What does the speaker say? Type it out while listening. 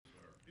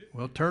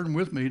Well, turn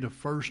with me to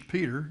 1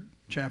 Peter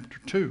chapter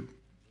 2.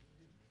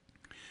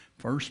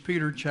 1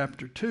 Peter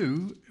chapter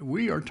 2,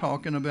 we are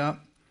talking about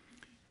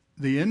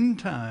the end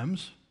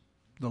times,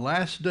 the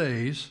last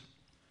days,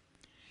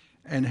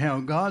 and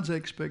how God's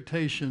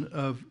expectation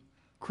of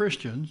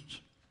Christians,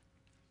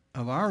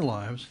 of our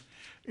lives,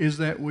 is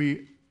that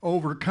we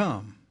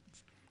overcome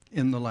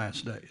in the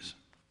last days.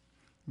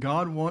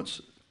 God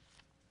wants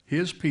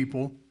his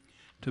people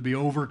to be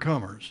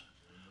overcomers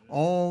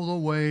all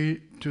the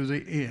way to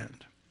the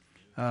end.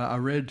 I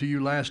read to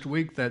you last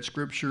week that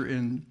scripture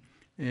in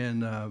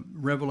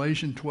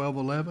Revelation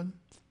 12:11.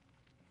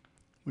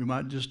 We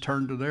might just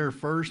turn to there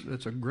first.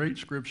 That's a great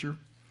scripture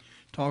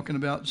talking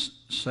about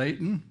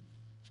Satan.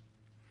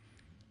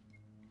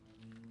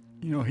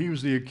 You know, he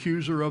was the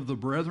accuser of the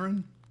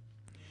brethren.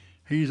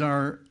 He's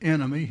our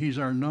enemy. He's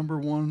our number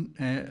one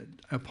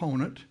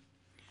opponent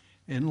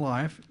in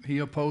life. He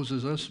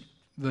opposes us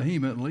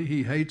vehemently.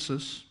 He hates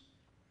us.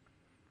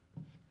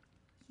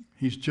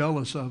 He's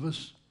jealous of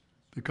us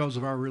because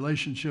of our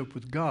relationship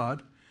with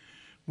God.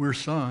 We're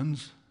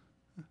sons.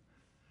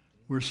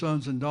 We're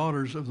sons and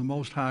daughters of the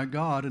Most High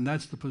God, and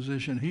that's the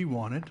position he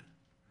wanted.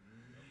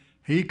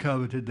 He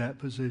coveted that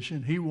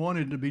position. He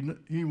wanted to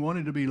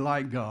be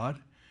like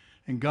God,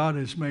 and God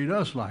has made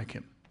us like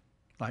him,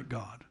 like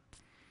God.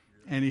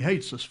 And he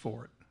hates us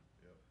for it.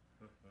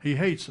 He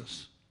hates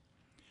us.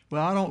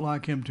 Well, I don't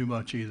like him too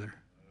much either.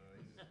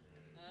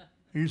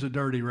 He's a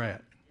dirty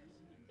rat.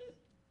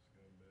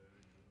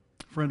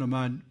 A friend of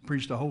mine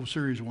preached a whole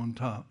series one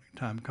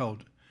time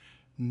called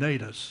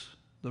Natus,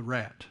 the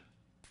rat.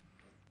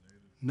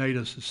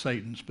 Natus is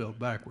Satan spelled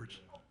backwards.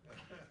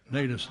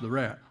 Natus the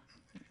rat.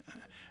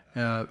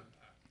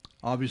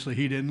 Obviously,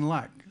 he didn't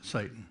like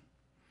Satan.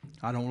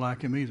 I don't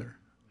like him either.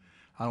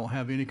 I don't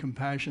have any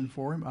compassion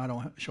for him. I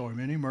don't show him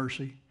any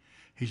mercy.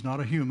 He's not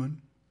a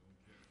human.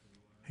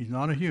 He's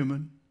not a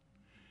human.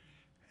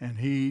 But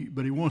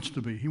he wants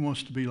to be. He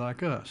wants to be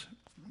like us.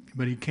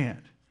 But he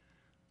can't.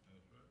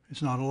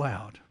 It's not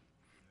allowed.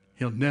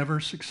 He'll never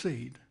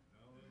succeed.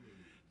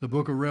 The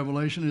book of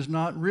Revelation is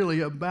not really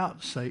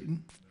about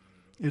Satan.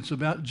 It's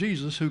about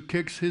Jesus who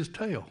kicks his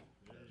tail.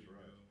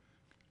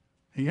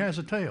 He has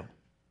a tail.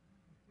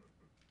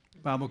 The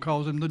Bible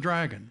calls him the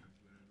dragon,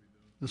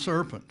 the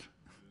serpent.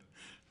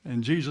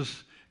 And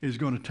Jesus is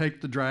going to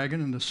take the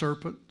dragon and the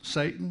serpent,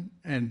 Satan,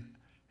 and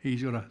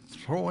he's going to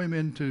throw him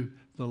into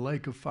the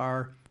lake of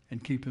fire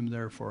and keep him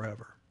there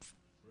forever.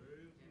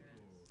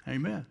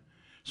 Amen.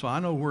 So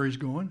I know where he's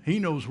going. He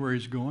knows where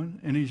he's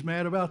going, and he's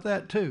mad about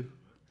that too.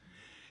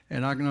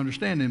 And I can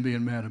understand him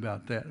being mad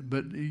about that.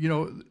 But, you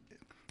know,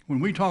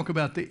 when we talk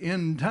about the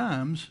end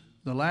times,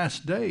 the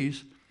last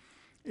days,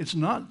 it's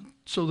not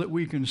so that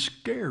we can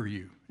scare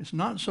you. It's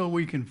not so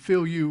we can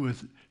fill you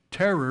with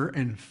terror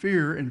and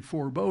fear and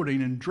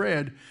foreboding and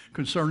dread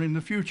concerning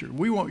the future.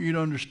 We want you to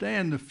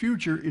understand the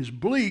future is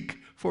bleak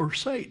for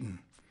Satan.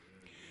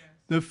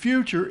 The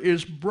future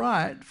is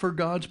bright for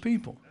God's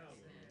people.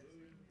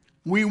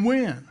 We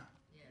win.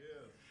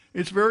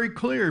 It's very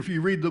clear if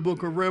you read the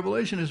book of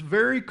Revelation. It's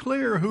very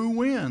clear who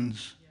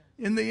wins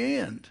in the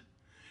end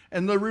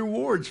and the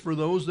rewards for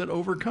those that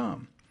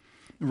overcome.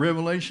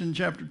 Revelation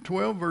chapter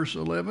 12 verse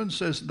 11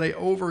 says they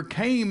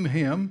overcame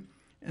him,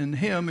 and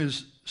him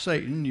is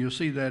Satan. You'll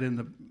see that in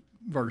the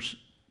verse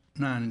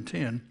 9 and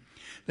 10.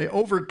 They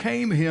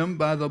overcame him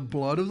by the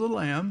blood of the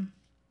Lamb,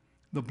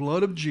 the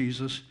blood of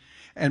Jesus,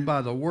 and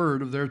by the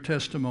word of their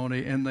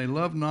testimony, and they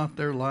loved not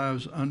their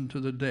lives unto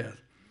the death.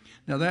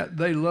 Now that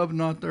they loved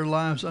not their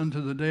lives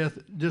unto the death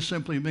just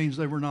simply means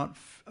they were not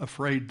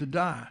afraid to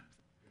die.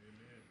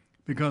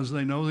 Because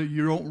they know that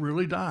you don't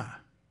really die.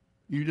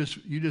 You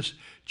just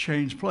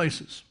change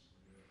places.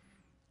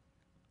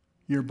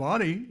 Your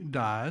body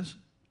dies,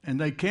 and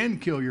they can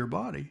kill your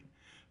body,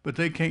 but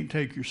they can't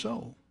take your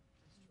soul.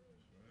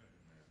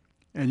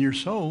 And your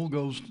soul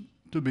goes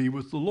to be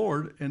with the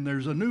Lord, and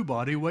there's a new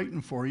body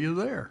waiting for you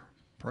there.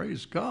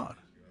 Praise God.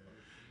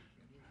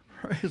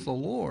 Praise the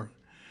Lord.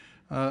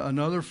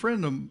 Another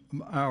friend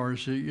of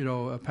ours, you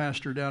know, a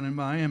pastor down in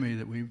Miami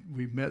that we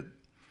met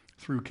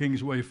through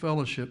Kingsway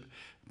Fellowship,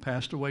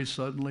 passed away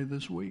suddenly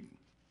this week.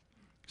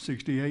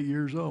 68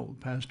 years old,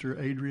 Pastor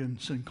Adrian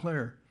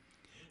Sinclair.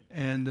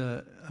 And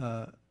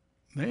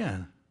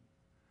man,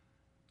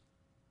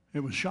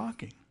 it was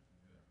shocking.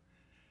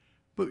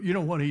 But you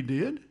know what he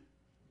did?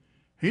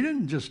 He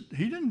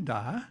didn't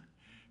die.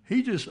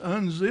 He just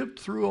unzipped,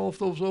 threw off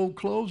those old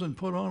clothes, and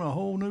put on a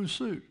whole new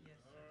suit.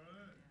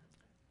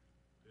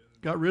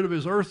 Got rid of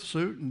his earth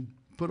suit and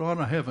put on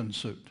a heaven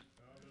suit.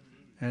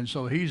 And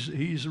so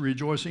he's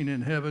rejoicing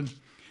in heaven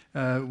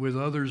with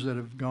others that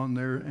have gone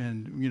there.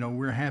 And, you know,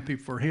 we're happy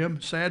for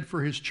him, sad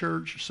for his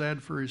church,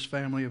 sad for his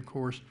family, of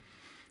course.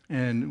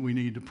 And we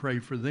need to pray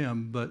for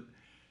them. But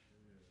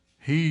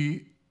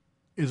he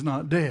is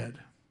not dead.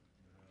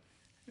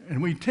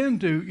 And we tend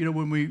to, you know,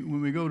 when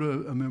we go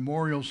to a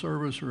memorial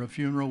service or a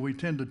funeral, we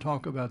tend to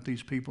talk about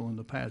these people in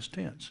the past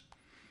tense.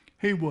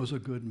 He was a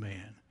good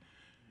man.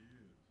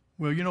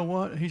 Well, you know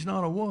what? He's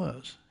not a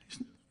was.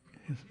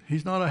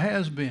 He's not a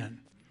has been.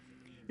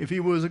 If he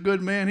was a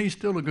good man, he's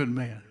still a good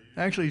man.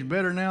 Actually, he's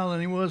better now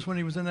than he was when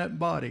he was in that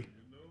body.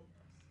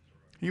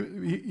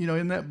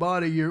 In that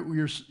body,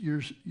 you're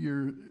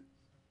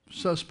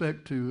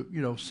suspect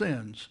to,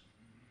 sins.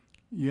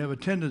 You have a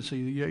tendency,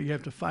 you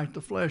have to fight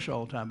the flesh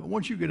all the time. But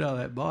once you get out of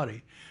that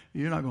body,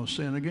 you're not going to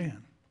sin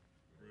again.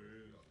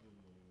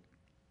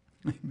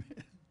 Amen.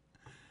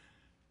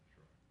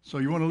 So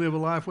you want to live a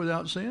life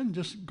without sin?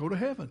 Just go to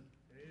heaven.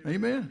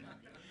 Amen.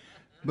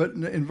 But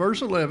in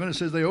verse 11, it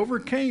says they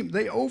overcame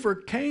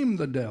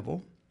the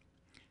devil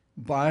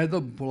by the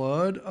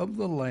blood of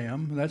the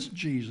Lamb, that's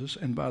Jesus,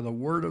 and by the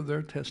word of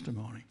their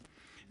testimony.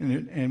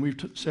 And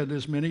we've said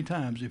this many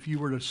times. If you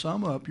were to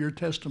sum up your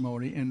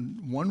testimony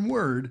in one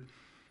word,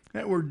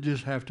 that word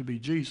just have to be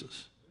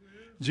Jesus.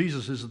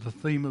 Jesus is the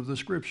theme of the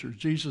Scriptures.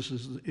 Jesus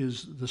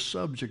is the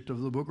subject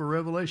of the book of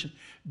Revelation.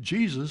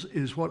 Jesus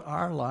is what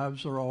our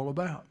lives are all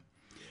about.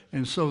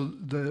 And so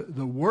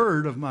the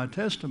word of my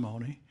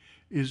testimony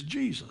is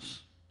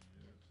Jesus.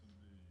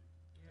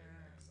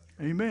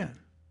 Amen.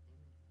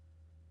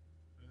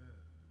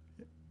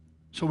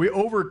 So we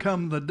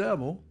overcome the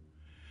devil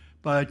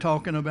by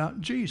talking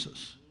about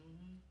Jesus.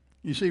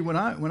 You see, when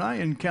I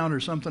encounter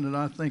something that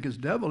I think is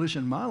devilish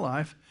in my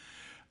life,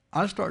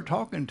 I start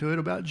talking to it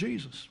about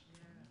Jesus.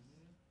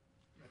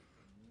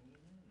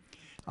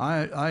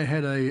 I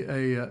had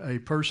a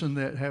person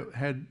that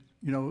had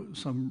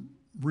some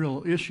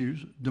real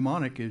issues,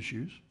 demonic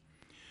issues,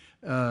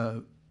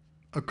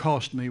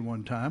 accost me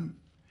one time,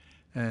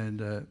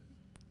 and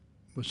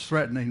was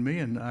threatening me,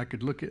 and I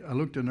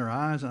looked in their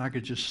eyes, and I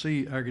could just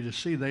see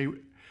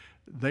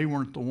they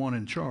weren't the one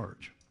in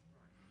charge.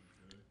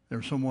 There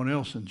was someone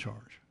else in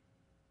charge.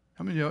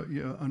 How many of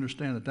you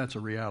understand that that's a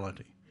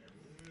reality?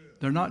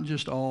 They're not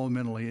just all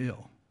mentally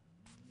ill.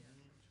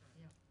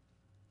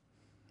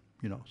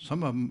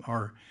 Some of them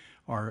are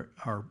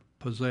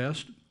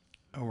possessed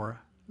or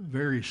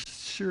very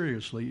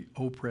seriously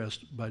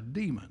oppressed by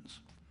demons.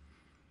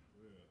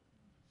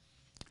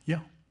 Yeah.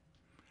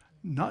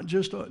 Not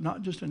just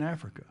in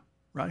Africa,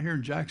 right here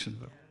in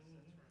Jacksonville.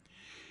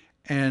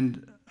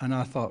 And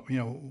I thought,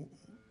 well,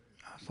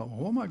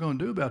 what am I going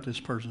to do about this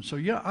person? So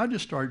I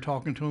just started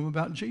talking to him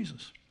about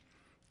Jesus.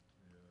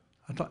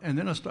 And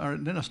then I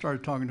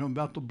started talking to him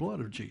about the blood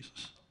of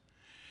Jesus.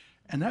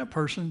 And that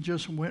person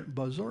just went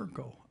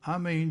berserko. I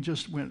mean,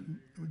 just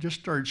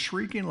started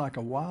shrieking like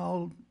a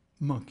wild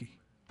monkey.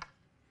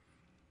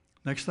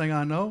 Next thing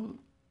I know,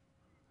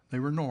 they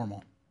were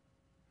normal.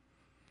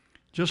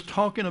 Just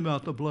talking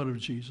about the blood of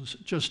Jesus,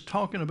 just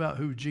talking about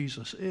who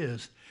Jesus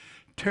is,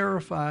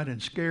 terrified and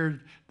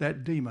scared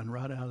that demon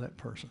right out of that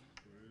person.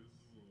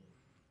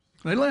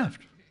 They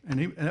left,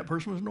 and that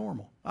person was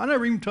normal. I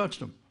never even touched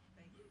them.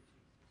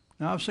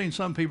 Now, I've seen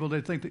some people, they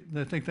think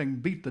they can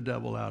beat the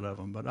devil out of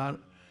them, but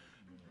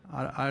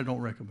I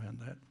don't recommend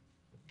that.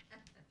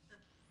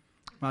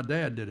 My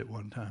dad did it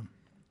one time.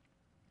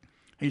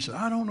 He said,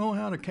 I don't know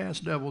how to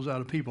cast devils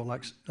out of people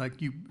like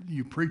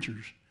you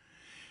preachers.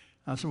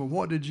 I said, well,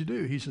 what did you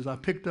do? He says, I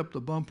picked up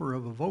the bumper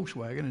of a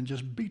Volkswagen and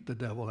just beat the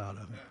devil out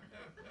of him.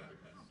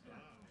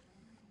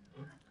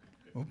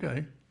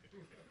 Okay.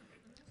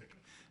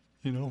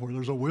 Where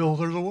there's a will,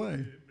 there's a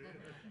way.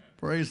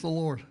 Praise the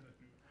Lord.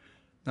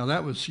 Now,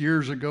 that was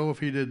years ago. If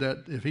he did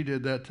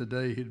that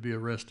today, he'd be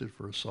arrested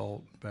for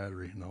assault,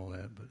 battery, and all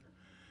that. But,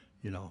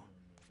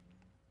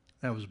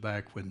 that was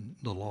back when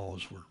the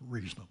laws were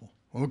reasonable.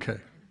 Okay.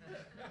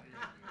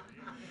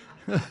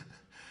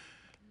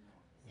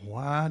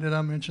 Why did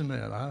I mention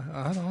that?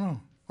 I don't know.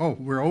 Oh,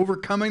 we're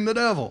overcoming the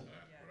devil.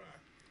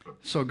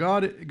 So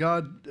God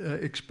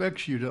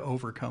expects you to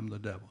overcome the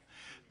devil.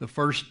 The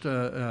first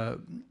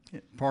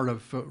part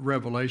of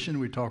Revelation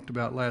we talked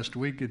about last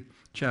week in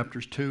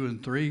chapters 2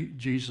 and 3,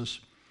 Jesus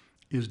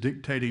is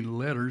dictating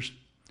letters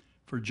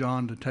for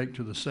John to take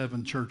to the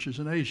 7 churches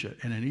in Asia.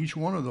 And in each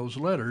one of those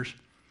letters,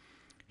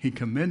 he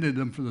commended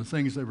them for the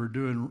things they were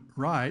doing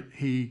right.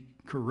 He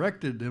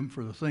corrected them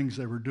for the things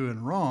they were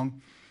doing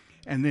wrong.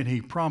 And then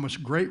he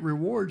promised great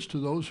rewards to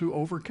those who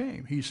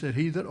overcame. He said,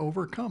 he that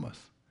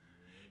overcometh.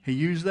 He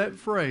used that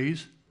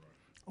phrase,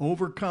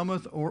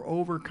 overcometh or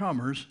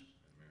overcomers.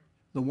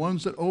 The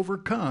ones that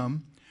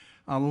overcome,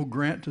 I will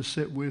grant to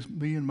sit with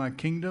me in my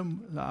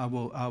kingdom. I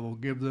will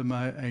give them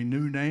a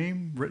new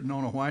name written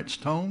on a white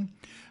stone.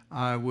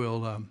 I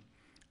will,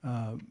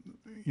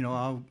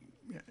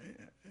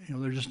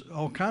 there's just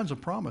all kinds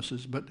of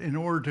promises. But in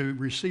order to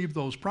receive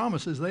those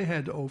promises, they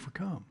had to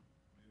overcome.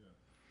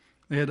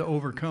 They had to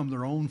overcome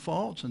their own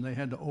faults, and they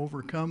had to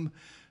overcome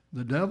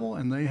the devil,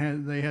 and they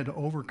had to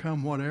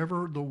overcome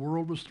whatever the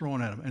world was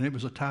throwing at them. And it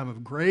was a time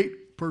of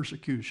great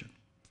persecution.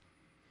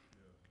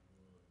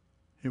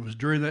 It was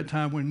during that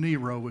time when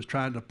Nero was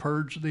trying to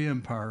purge the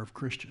empire of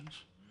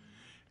Christians.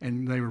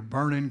 And they were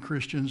burning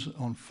Christians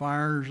on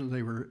fires.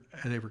 They were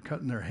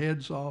cutting their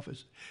heads off.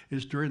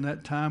 It's during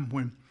that time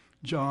when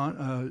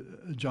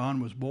John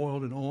was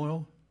boiled in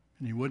oil,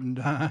 and he wouldn't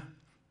die.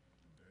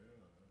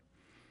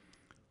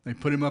 They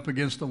put him up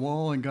against the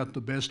wall and got the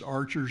best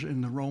archers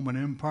in the Roman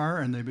Empire,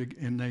 and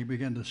they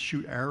began to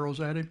shoot arrows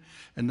at him,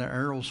 and the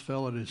arrows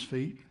fell at his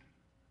feet.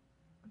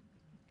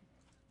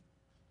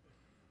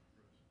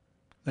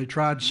 They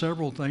tried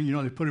several things.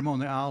 They put him on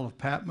the Isle of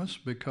Patmos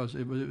because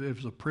it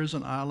was a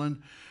prison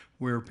island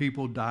where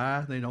people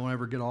die. They don't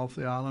ever get off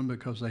the island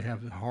because they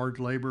have hard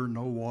labor,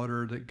 no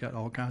water. They got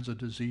all kinds of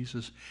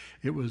diseases.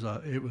 It was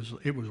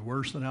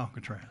worse than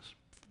Alcatraz.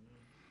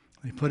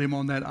 They put him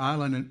on that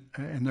island,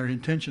 and their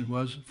intention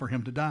was for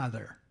him to die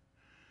there.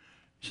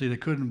 See, they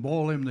couldn't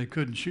boil him, they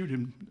couldn't shoot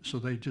him, so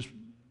they just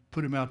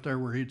put him out there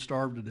where he'd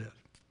starve to death.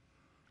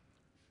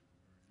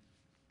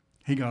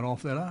 He got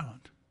off that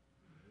island.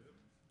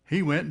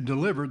 He went and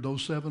delivered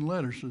those 7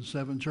 letters to the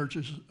 7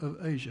 churches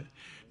of Asia.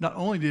 Not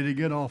only did he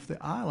get off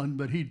the island,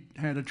 but he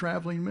had a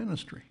traveling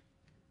ministry.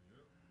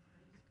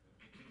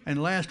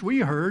 And last we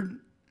heard,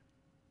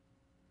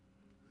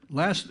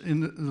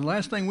 the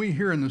last thing we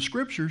hear in the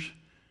scriptures,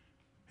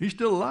 he's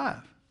still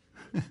alive.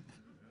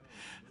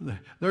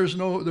 There's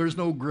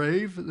no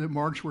grave that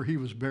marks where he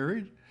was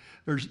buried.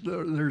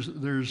 The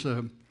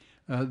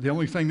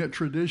only thing that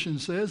tradition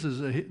says is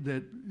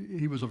that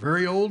he was a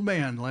very old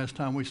man last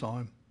time we saw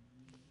him.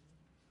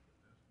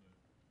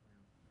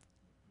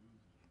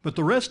 But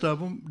the rest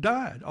of them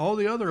died. All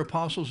the other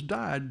apostles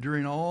died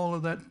during all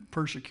of that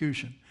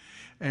persecution.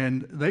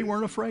 And they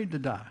weren't afraid to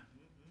die.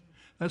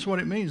 That's what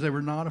it means. They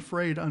were not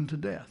afraid unto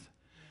death.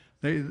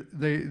 They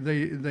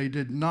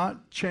did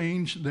not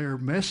change their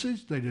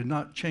message. They did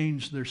not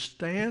change their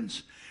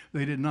stance.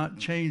 They did not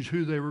change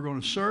who they were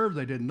going to serve.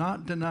 They did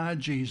not deny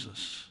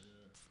Jesus.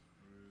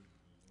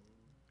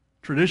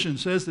 Tradition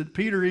says that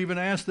Peter even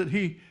asked that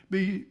he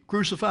be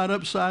crucified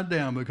upside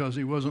down because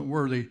he wasn't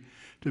worthy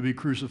to be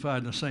crucified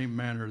in the same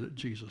manner that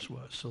Jesus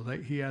was. So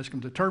he asked him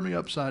to turn me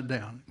upside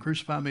down,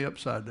 crucify me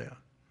upside down.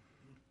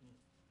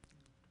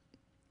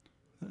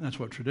 That's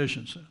what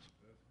tradition says.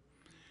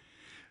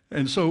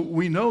 And so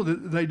we know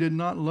that they did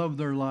not love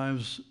their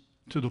lives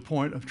to the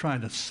point of trying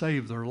to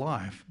save their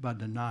life by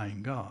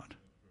denying God.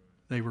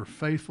 They were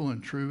faithful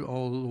and true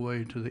all the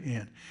way to the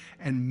end.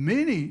 And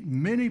many,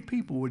 many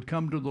people would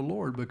come to the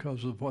Lord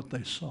because of what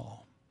they saw.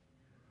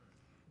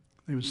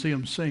 They would see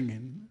them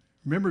singing.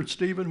 Remember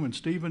Stephen, when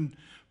Stephen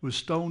was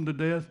stoned to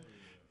death?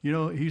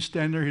 He's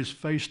standing there, his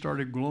face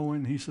started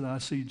glowing. He said, I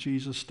see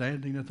Jesus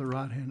standing at the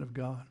right hand of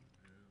God.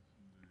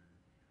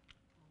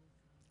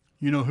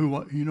 You know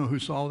who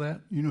saw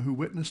that? You know who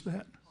witnessed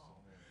that?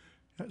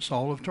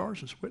 Saul of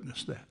Tarsus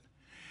witnessed that.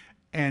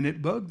 And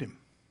it bugged him.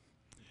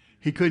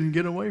 He couldn't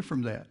get away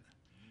from that.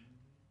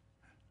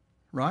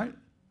 Right?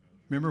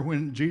 Remember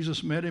when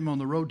Jesus met him on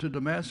the road to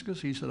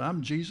Damascus? He said,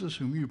 I'm Jesus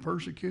whom you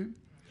persecute.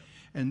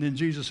 And then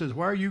Jesus says,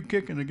 why are you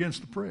kicking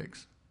against the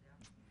pricks?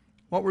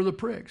 What were the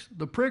pricks?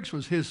 The pricks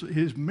was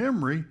his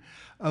memory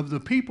of the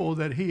people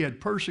that he had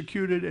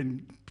persecuted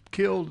and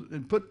killed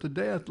and put to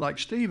death, like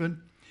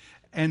Stephen,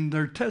 and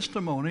their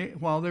testimony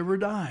while they were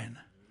dying.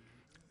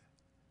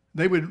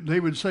 They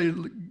would say,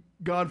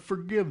 God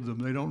forgive them.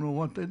 They don't know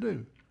what they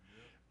do.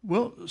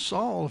 Well,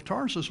 Saul of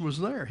Tarsus was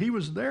there. He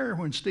was there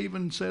when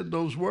Stephen said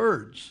those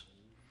words,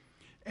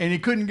 and he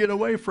couldn't get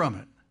away from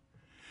it.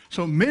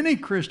 So many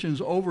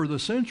Christians over the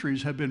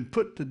centuries have been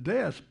put to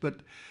death, but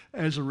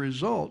as a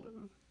result,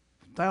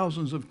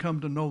 thousands have come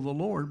to know the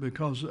Lord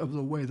because of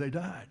the way they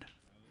died.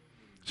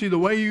 See, the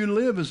way you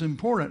live is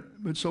important,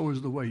 but so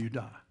is the way you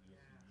die.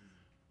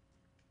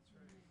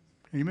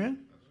 Amen?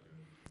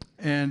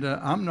 And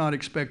I'm not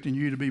expecting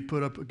you to be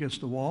put up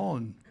against the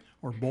wall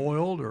or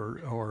boiled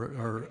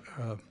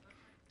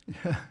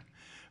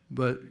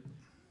but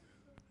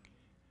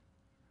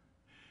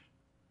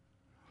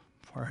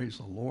praise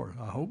the Lord,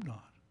 I hope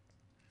not.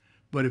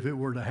 But if it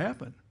were to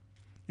happen,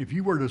 if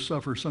you were to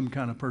suffer some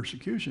kind of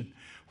persecution,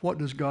 what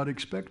does God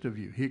expect of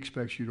you? He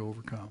expects you to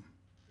overcome.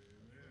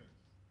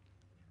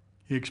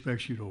 He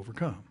expects you to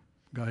overcome.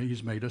 God,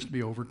 He's made us to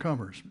be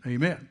overcomers.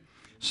 Amen.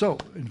 So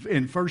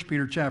in 1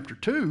 Peter chapter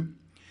 2,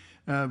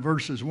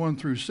 verses 1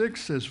 through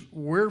 6 says,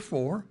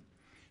 wherefore,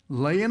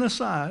 laying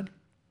aside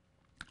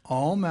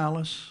all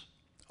malice,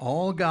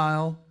 all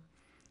guile,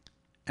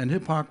 and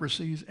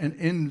hypocrisies, and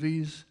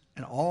envies,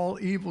 and all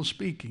evil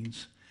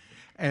speakings,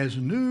 as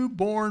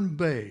newborn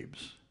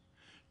babes,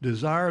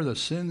 desire the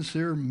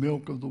sincere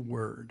milk of the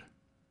word,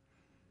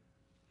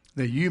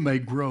 that you may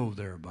grow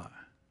thereby.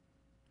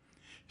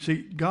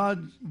 See,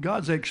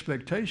 God's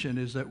expectation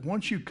is that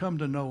once you come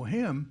to know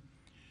Him,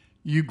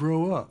 you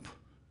grow up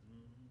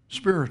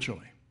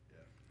spiritually.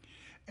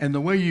 And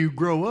the way you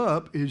grow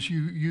up is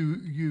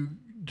you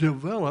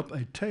develop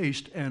a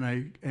taste and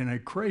a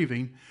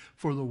craving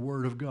for the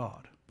Word of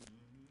God.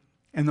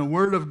 And the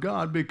Word of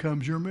God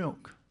becomes your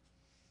milk.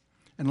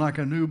 And like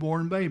a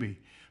newborn baby,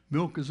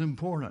 milk is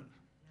important.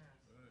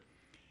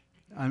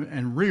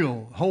 And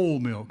real whole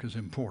milk is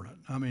important.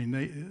 I mean,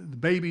 the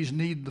babies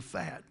need the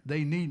fat.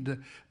 They need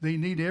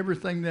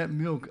everything that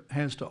milk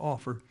has to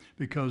offer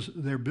because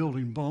they're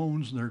building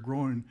bones. And they're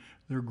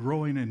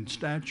growing in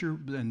stature,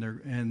 and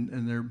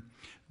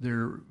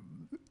they're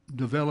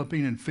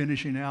developing and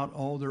finishing out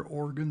all their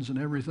organs and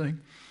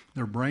everything.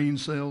 Their brain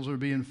cells are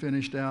being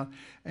finished out,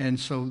 and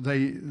so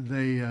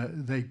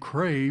they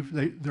crave.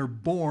 They're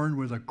born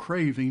with a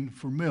craving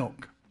for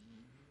milk.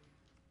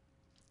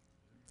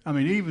 I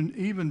mean,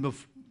 even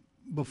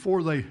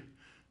before they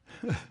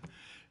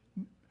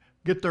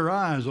get their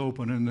eyes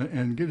open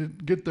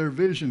and get their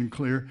vision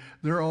clear,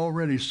 they're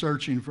already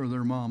searching for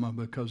their mama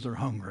because they're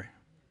hungry.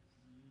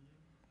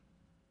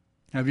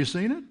 Have you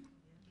seen it?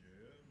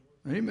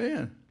 Yeah.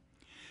 Amen.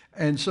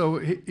 And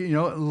so,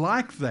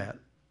 like that,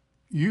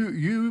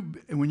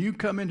 when you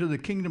come into the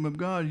kingdom of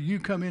God, you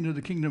come into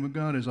the kingdom of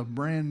God as a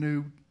brand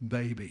new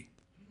baby.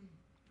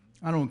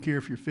 I don't care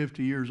if you're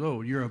 50 years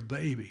old, you're a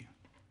baby.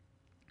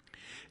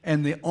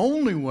 And the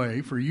only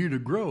way for you to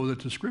grow that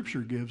the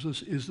Scripture gives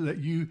us is that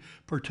you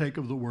partake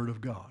of the Word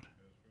of God.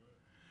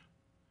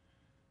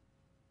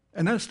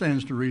 And that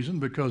stands to reason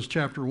because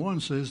chapter 1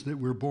 says that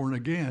we're born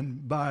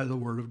again by the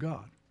Word of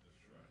God.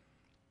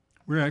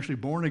 We're actually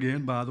born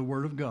again by the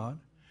Word of God.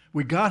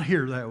 We got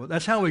here that way.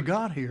 That's how we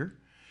got here.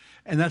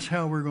 And that's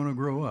how we're going to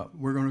grow up.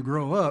 We're going to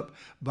grow up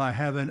by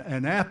having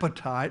an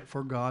appetite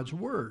for God's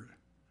Word.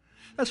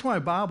 That's why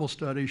Bible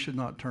study should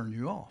not turn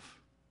you off.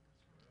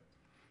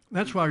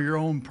 That's why your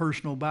own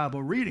personal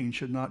Bible reading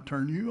should not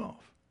turn you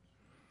off.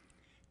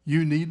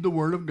 You need the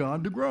Word of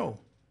God to grow.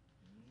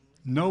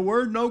 No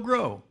Word, no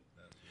grow.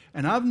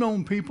 And I've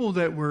known people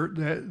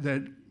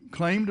that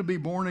claimed to be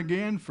born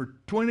again for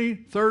 20,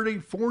 30,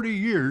 40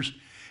 years,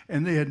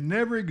 and they had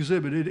never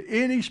exhibited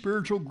any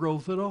spiritual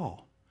growth at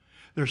all.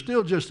 They're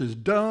still just as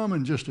dumb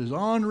and just as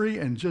ornery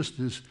and just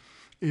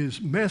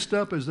as messed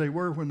up as they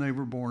were when they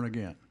were born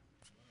again.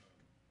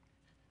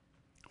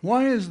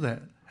 Why is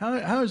that?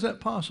 How is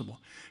that possible?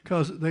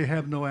 Because they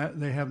have no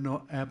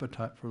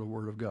appetite for the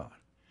Word of God.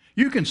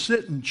 You can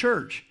sit in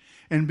church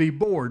and be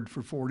bored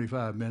for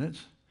 45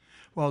 minutes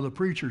while the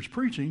preacher's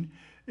preaching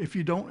if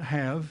you don't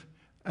have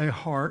a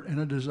heart and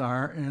a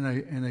desire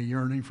and a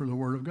yearning for the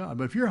Word of God.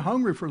 But if you're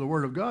hungry for the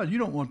Word of God, you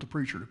don't want the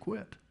preacher to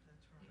quit.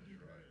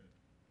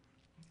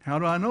 How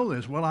do I know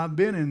this? Well, I've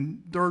been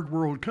in third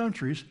world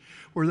countries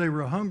where they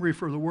were hungry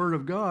for the Word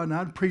of God, and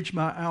I'd preach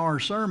my hour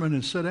sermon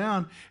and sit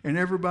down, and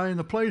everybody in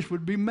the place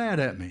would be mad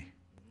at me.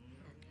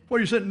 What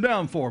are you sitting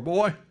down for,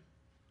 boy?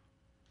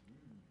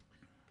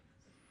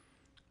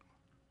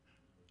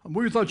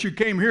 We thought you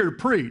came here to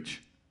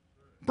preach.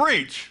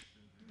 Preach!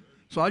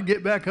 So I'd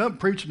get back up,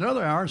 preach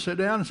another hour, and sit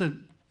down and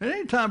said, it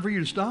ain't time for you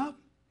to stop.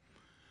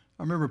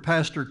 I remember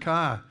Pastor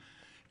Kai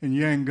in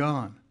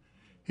Yangon.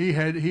 He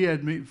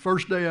had me,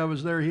 first day I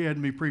was there, he had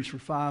me preach for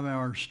 5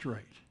 hours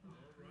straight.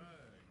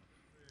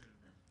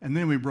 And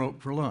then we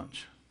broke for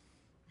lunch.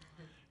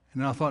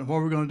 And I thought, what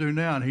are we going to do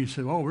now? And he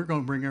said, we're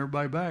going to bring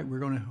everybody back. We're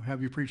going to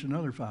have you preach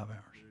another 5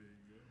 hours.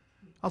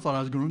 I thought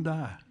I was going to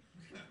die.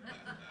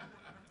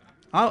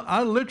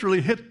 I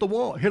literally hit a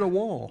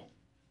wall.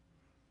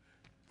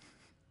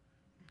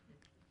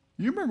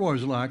 You remember what it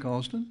was like,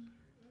 Austin?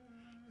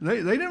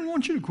 They didn't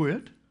want you to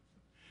quit.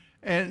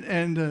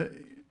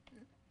 And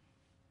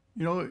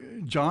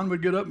John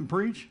would get up and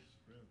preach.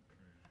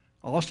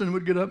 Austin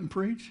would get up and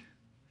preach.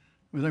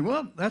 We think,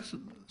 well,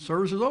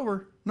 service is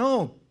over.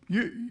 No,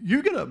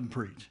 you get up and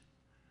preach.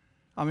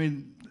 I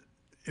mean,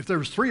 if there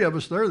was 3 of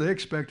us there, they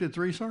expected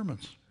 3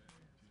 sermons.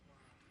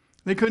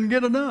 They couldn't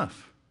get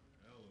enough.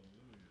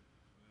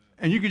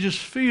 And you could just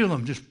feel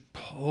them just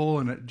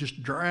pulling it,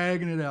 just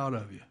dragging it out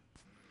of you.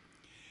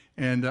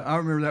 And I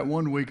remember that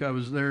one week I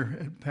was there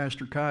at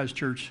Pastor Kai's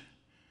church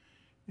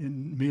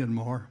in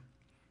Myanmar.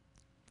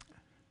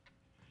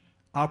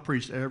 I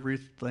preached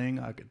everything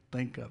I could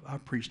think of. I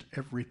preached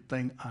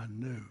everything I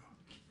knew.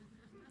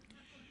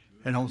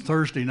 And on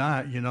Thursday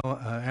night,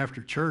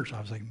 after church, I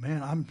was like,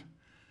 man,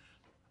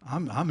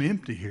 I'm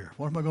empty here.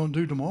 What am I going to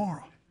do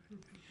tomorrow?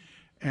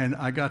 And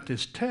I got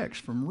this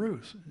text from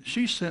Ruth.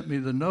 She sent me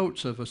the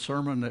notes of a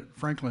sermon that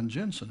Franklin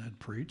Jensen had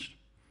preached.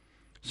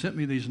 Sent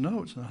me these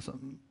notes, and I thought,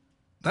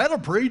 that'll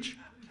preach.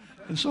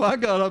 And so I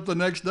got up the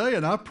next day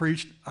and I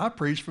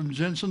preached from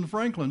Jensen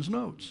Franklin's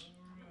notes.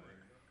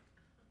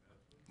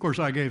 Of course,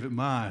 I gave it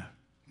my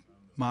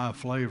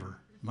flavor,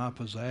 my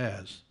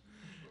pizzazz.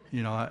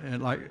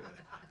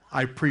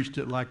 I preached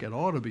it like it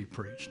ought to be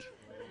preached.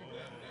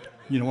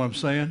 You know what I'm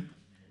saying?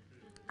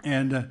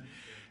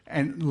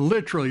 And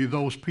literally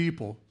those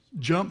people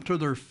jumped to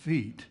their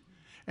feet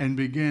and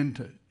began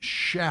to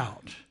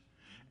shout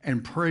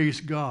and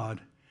praise God.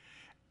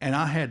 And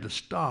I had to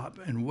stop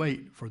and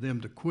wait for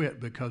them to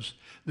quit because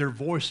their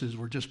voices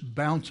were just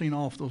bouncing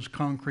off those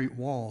concrete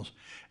walls.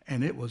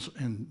 And it was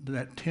in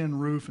that tin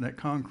roof and that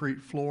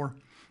concrete floor.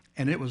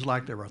 And it was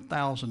like there were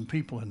 1,000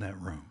 people in that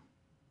room.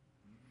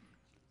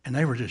 And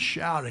they were just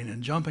shouting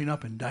and jumping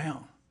up and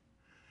down.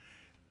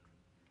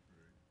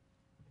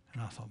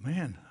 And I thought,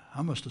 man,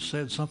 I must have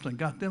said something that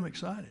got them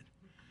excited.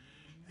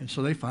 And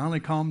so they finally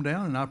calmed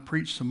down, and I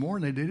preached some more,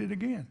 and they did it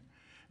again.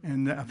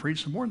 And I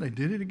preached some more, and they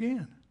did it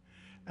again.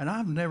 And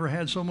I've never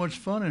had so much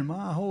fun in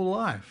my whole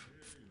life.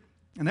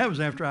 And that was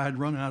after I had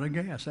run out of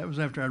gas. That was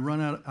after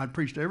I'd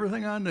preached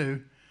everything I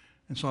knew.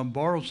 And so I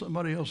borrowed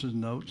somebody else's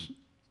notes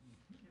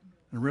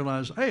and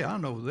realized, hey, I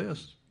know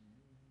this.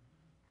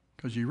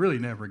 Because you really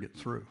never get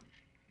through.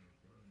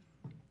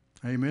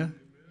 Amen?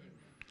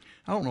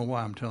 I don't know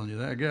why I'm telling you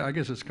that. I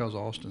guess it's because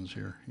Austin's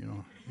here.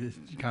 It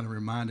kind of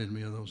reminded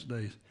me of those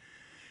days.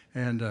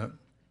 And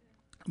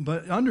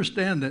But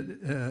understand that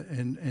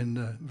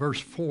in verse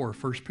 4,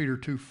 1 Peter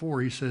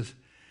 2:4, he says,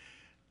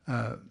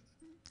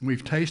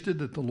 we've tasted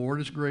that the Lord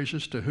is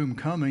gracious, to whom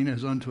coming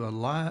as unto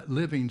a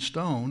living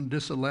stone,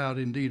 disallowed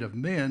indeed of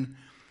men,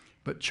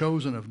 but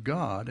chosen of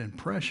God and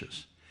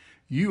precious.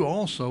 You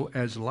also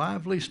as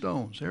lively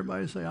stones.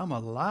 Everybody say, I'm a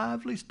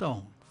lively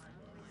stone.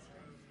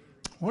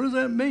 What does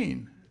that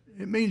mean?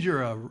 It means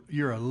you're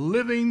a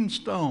living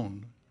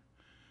stone.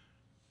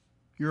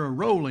 You're a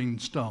rolling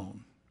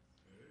stone.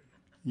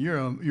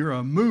 You're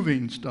a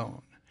moving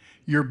stone.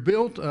 You're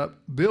built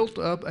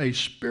up a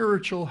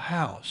spiritual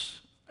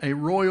house, a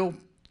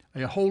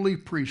holy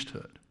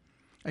priesthood,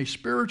 a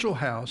spiritual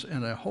house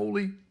and a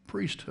holy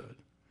priesthood,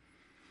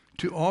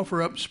 to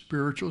offer up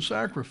spiritual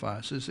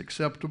sacrifices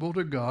acceptable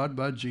to God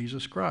by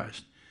Jesus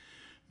Christ.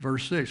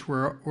 Verse 6,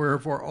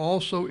 wherefore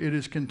also it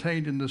is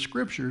contained in the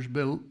Scriptures,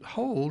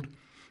 behold,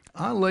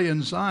 I lay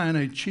in Zion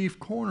a chief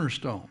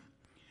cornerstone,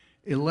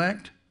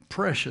 elect,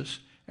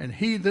 precious, and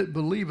he that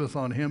believeth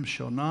on him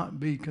shall not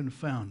be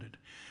confounded.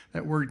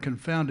 That word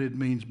confounded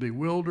means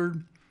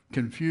bewildered,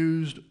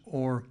 confused,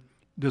 or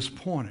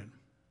disappointed.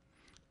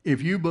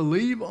 If you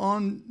believe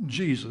on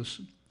Jesus,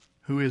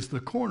 who is the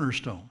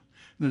cornerstone,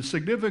 the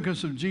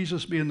significance of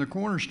Jesus being the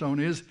cornerstone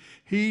is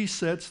he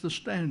sets the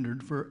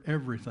standard for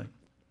everything.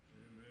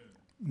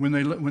 When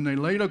they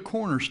laid a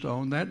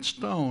cornerstone, that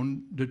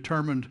stone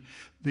determined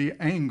the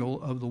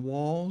angle of the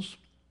walls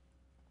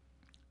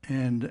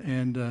and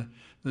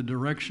the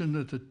direction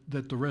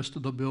that the rest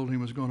of the building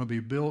was going to be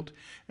built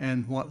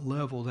and what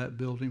level that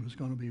building was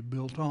going to be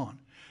built on.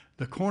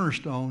 The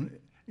cornerstone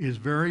is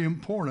very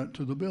important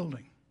to the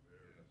building.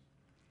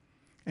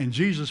 And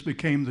Jesus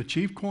became the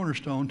chief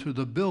cornerstone to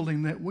the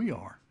building that we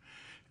are.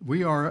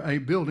 We are a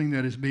building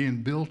that is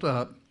being built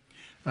up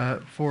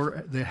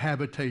for the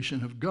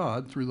habitation of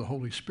God through the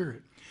Holy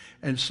Spirit.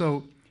 And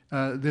so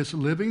this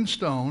living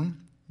stone,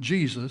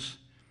 Jesus,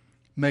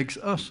 makes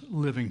us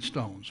living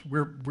stones.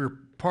 We're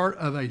part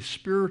of a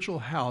spiritual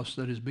house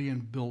that is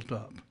being built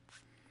up.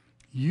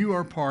 You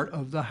are part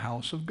of the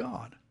house of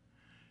God.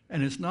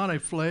 And it's not a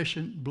flesh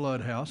and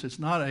blood house. It's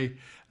not a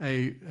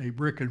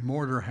brick and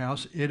mortar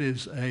house. It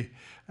is a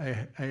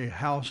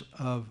house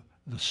of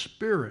the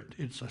Spirit.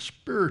 It's a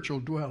spiritual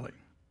dwelling.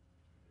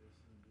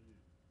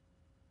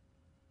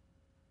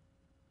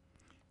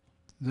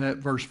 That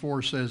verse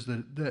 4 says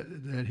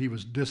that he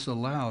was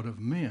disallowed of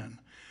men.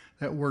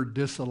 That word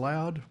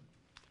disallowed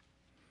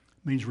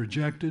means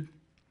rejected,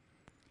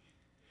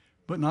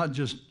 but not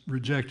just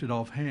rejected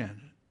offhand.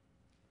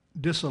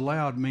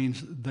 Disallowed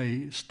means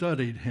they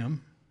studied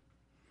him,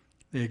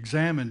 they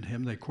examined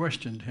him, they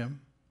questioned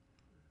him,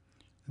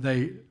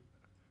 they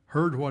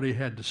heard what he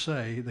had to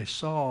say, they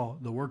saw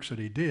the works that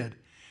he did,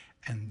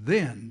 and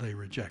then they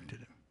rejected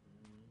him.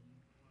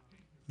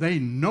 They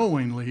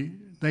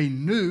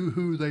knew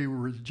who they were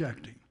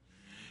rejecting.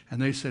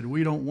 And they said,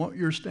 we don't want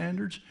your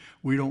standards.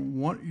 We don't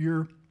want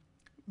your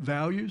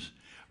values.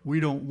 We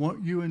don't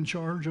want you in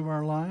charge of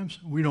our lives.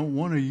 We don't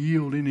want to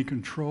yield any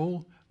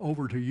control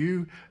over to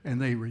you.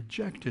 And they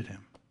rejected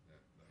him.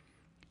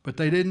 But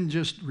they didn't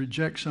just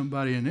reject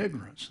somebody in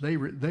ignorance.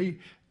 They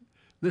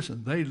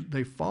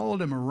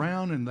followed him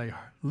around and they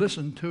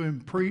listened to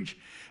him preach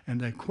and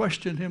they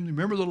questioned him.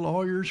 Remember the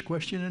lawyers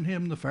questioning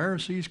him, the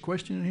Pharisees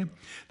questioning him?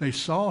 They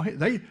saw him.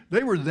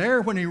 They were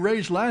there when he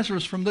raised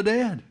Lazarus from the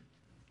dead.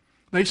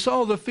 They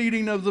saw the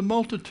feeding of the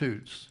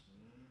multitudes.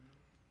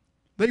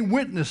 They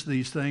witnessed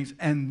these things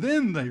and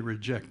then they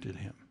rejected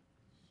him.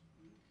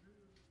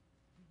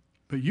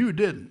 But you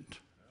didn't.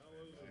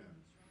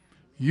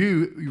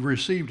 You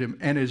received him,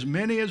 and as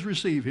many as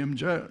receive him,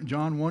 John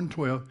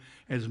 1:12,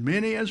 as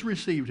many as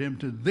received him,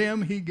 to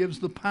them he gives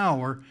the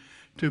power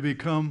to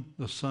become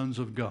the sons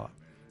of God,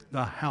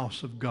 the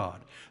house of God,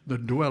 the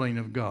dwelling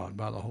of God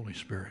by the Holy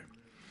Spirit.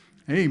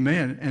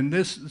 Amen.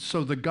 And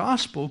so the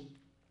gospel,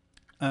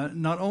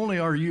 not only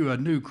are you a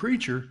new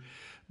creature,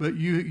 but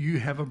you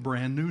have a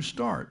brand new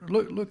start.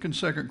 Look in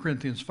 2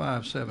 Corinthians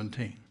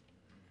 5:17.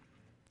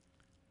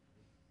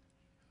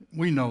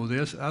 We know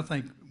this. I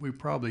think we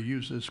probably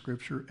use this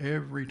scripture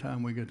every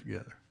time we get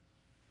together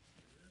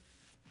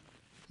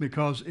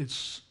because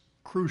it's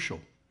crucial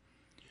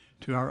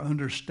to our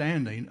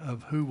understanding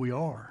of who we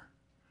are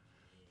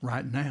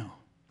right now.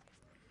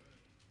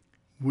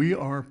 We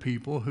are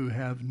people who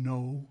have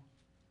no,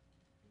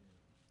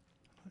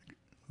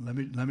 let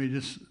me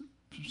just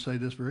say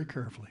this very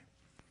carefully.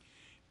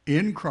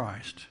 In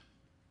Christ,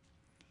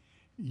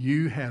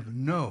 you have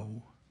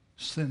no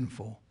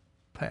sinful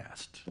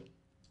past.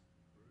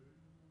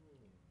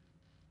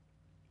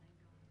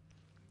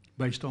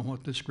 Based on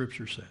what the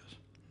scripture says.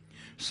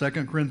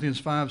 2 Corinthians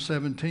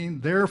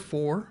 5:17,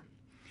 therefore,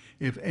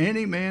 if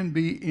any man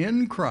be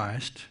in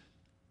Christ,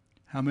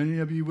 how many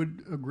of you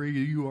would agree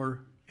you are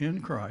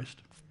in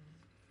Christ?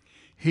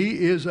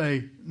 He is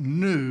a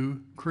new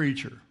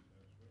creature.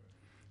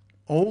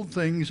 Old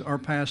things are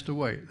passed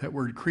away. That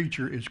word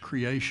creature is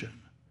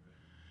creation.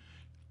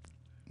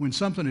 When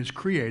something is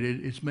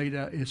created,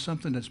 it's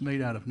something that's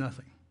made out of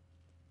nothing.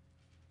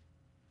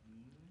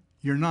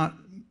 You're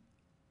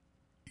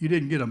you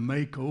didn't get a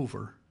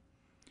makeover.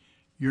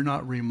 You're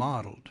not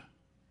remodeled.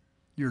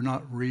 You're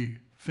not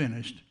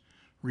refinished,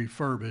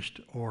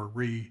 refurbished, or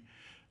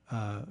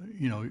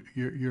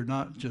you're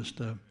not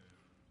just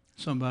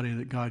somebody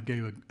that God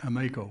gave a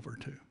makeover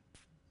to.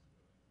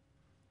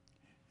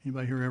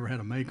 Anybody here ever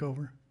had a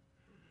makeover?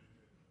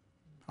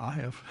 I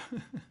have.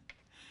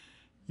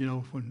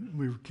 When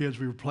we were kids,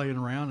 we were playing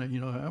around,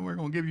 and we're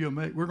going to give you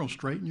we're going to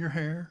straighten your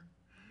hair.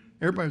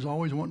 Everybody's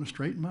always wanting to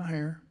straighten my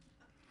hair,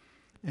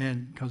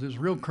 and because it's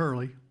real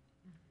curly.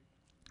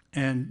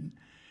 And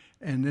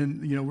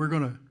then we're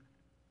going to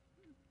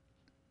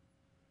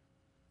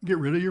get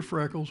rid of your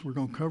freckles. We're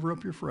going to cover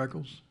up your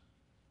freckles.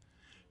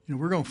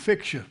 We're going to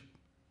fix you.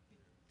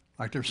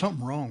 Like there's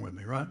something wrong with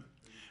me, right?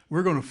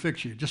 We're going to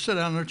fix you. Just sit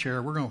down in a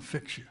chair. We're going to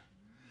fix you.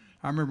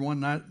 I remember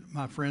one night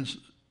my friends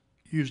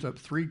used up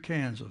 3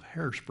 cans of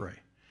hairspray,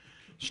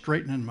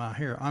 straightening my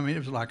hair. I mean, it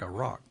was like a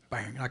rock,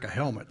 bang, like a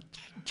helmet.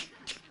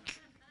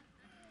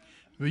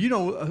 But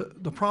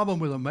the problem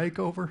with a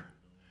makeover,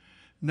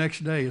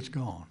 next day it's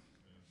gone.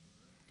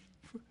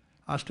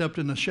 I stepped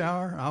in the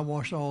shower, I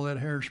washed all that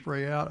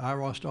hairspray out, I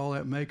washed all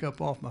that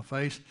makeup off my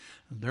face,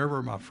 and there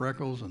were my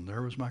freckles and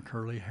there was my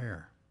curly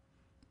hair.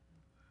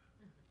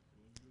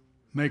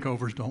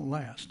 Makeovers don't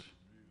last.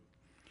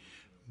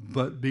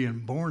 But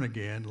being born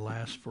again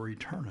lasts for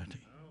eternity.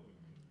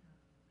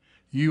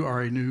 You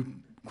are a new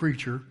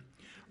creature.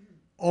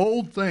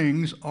 Old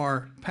things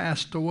are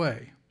passed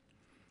away.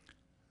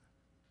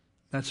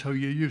 That's who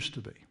you used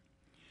to be.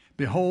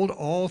 Behold,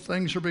 all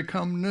things are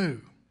become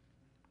new.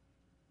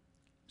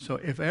 So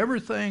if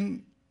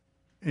everything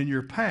in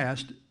your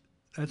past,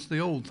 that's the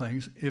old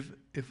things,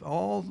 if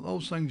all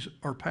those things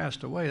are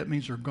passed away, that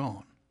means they're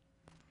gone.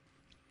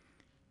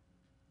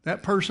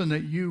 That person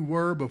that you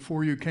were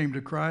before you came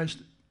to Christ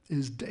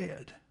is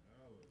dead.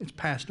 It's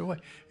passed away.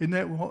 Isn't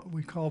that what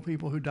we call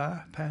people who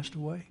die, passed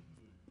away?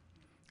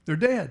 They're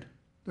dead.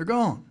 They're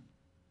gone.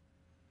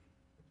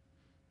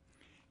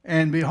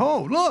 And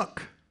behold,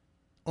 look,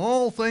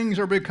 all things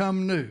are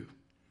become new,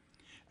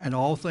 and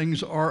all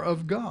things are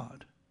of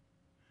God.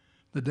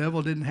 The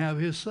devil didn't have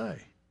his say.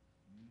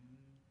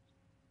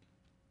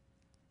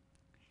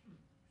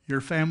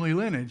 Your family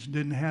lineage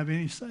didn't have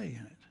any say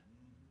in it.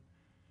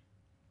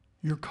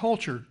 Your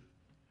culture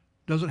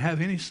doesn't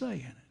have any say in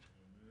it.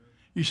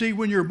 You see,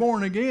 when you're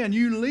born again,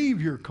 you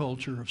leave your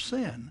culture of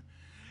sin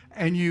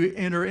and you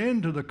enter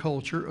into the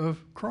culture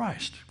of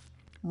Christ,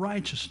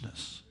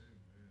 righteousness.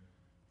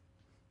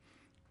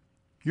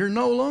 You're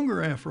no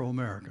longer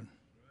Afro-American.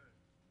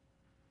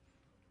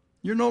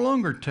 You're no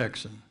longer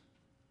Texan.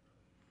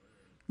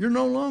 You're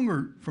no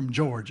longer from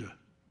Georgia,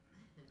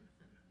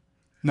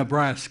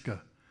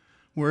 Nebraska,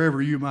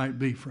 wherever you might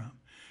be from.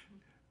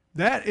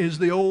 That is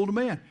the old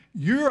man.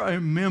 You're a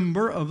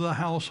member of the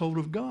household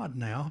of God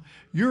now.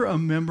 You're a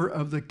member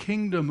of the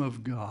kingdom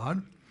of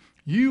God.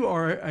 You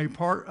are a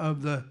part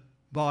of the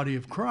body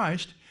of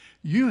Christ.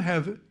 You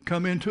have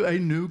come into a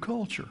new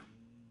culture.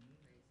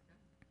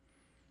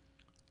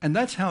 And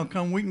that's how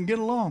come we can get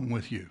along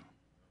with you.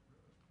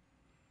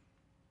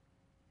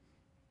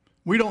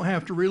 We don't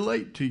have to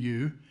relate to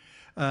you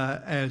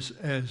as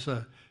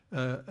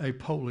a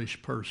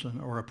Polish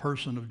person or a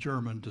person of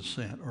German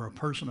descent or a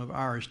person of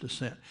Irish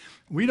descent.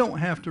 We don't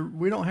have to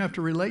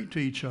relate to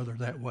each other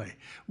that way.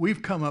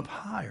 We've come up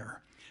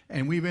higher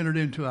and we've entered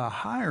into a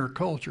higher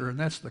culture, and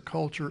that's the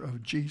culture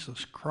of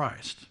Jesus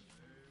Christ.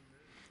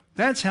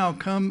 That's how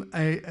come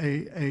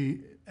a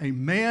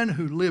man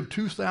who lived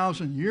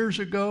 2,000 years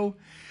ago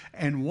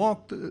and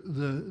walked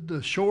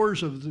the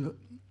shores of the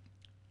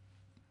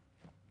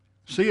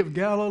Sea of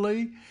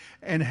Galilee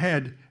and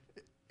had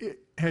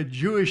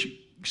Jewish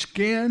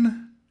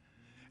skin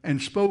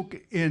and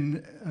spoke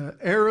in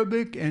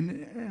Arabic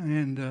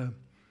and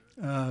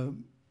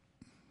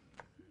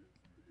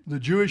the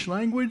Jewish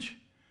language.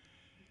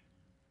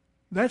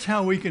 That's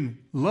how we can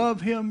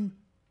love him,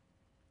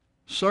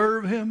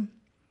 serve him,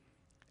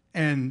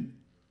 and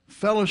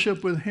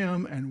fellowship with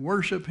him and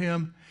worship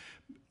him,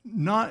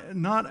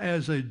 not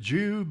as a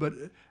Jew, but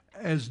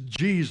as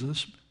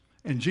Jesus.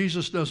 And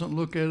Jesus doesn't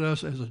look at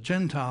us as a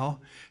Gentile.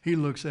 He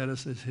looks at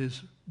us as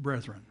his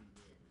brethren.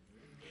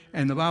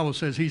 And the Bible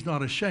says he's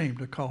not ashamed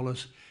to call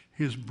us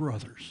his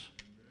brothers.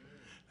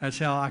 That's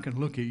how I can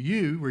look at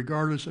you,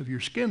 regardless of your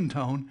skin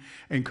tone,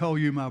 and call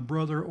you my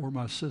brother or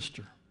my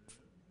sister.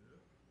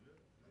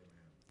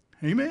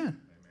 Amen.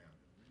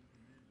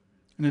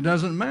 And it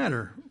doesn't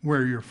matter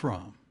where you're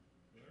from.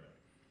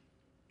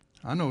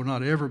 I know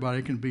not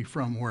everybody can be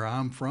from where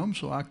I'm from,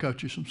 so I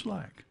cut you some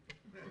slack.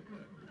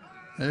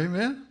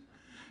 Amen.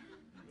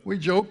 We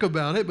joke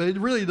about it, but it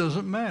really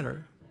doesn't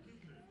matter.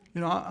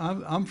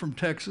 I'm from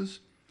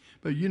Texas,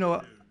 but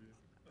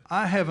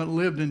I haven't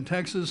lived in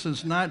Texas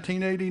since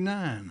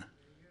 1989.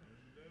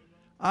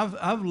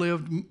 I've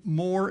lived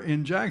more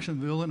in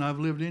Jacksonville than I've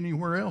lived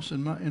anywhere else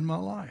in my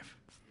life.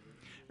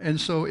 And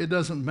so it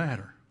doesn't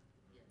matter.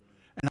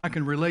 And I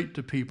can relate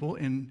to people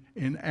in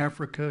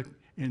Africa,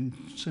 in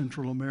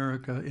Central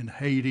America, in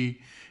Haiti,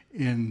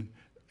 in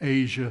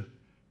Asia,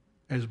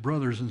 as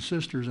brothers and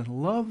sisters, and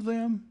love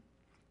them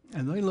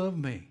and they love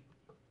me.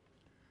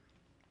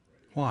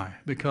 Why?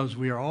 Because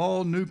we are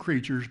all new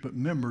creatures, but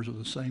members of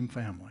the same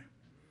family.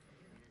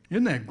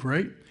 Isn't that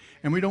great?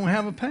 And we don't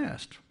have a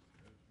past.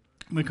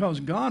 Because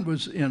God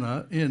was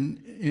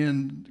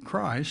in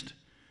Christ,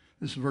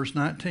 this is verse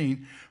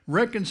 19,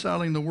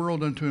 reconciling the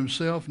world unto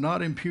himself,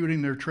 not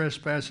imputing their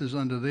trespasses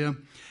unto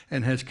them,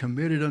 and has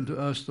committed unto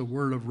us the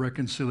word of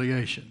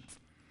reconciliation.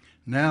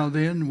 Now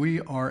then,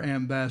 we are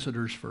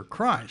ambassadors for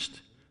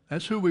Christ.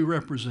 That's who we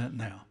represent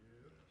now.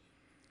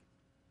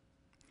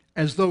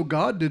 As though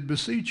God did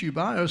beseech you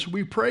by us,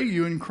 we pray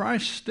you in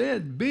Christ's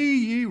stead, be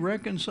ye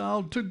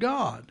reconciled to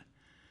God.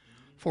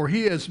 For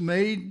he has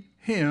made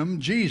him,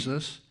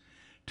 Jesus,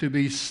 to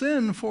be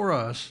sin for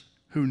us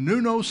who knew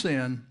no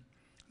sin,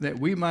 that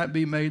we might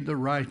be made the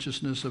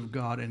righteousness of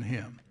God in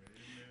him.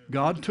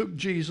 God took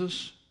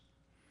Jesus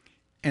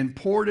and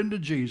poured into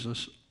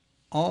Jesus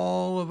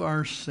all of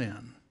our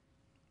sin,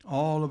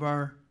 all of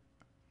our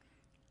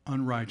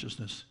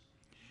unrighteousness.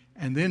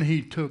 And then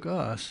he took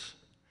us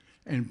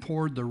and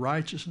poured the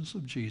righteousness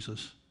of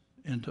Jesus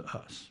into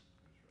us.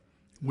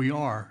 We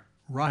are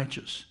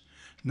righteous,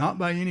 not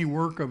by any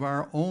work of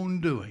our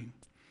own doing,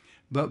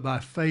 but by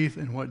faith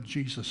in what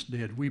Jesus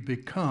did. We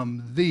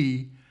become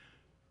the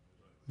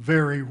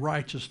very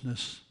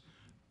righteousness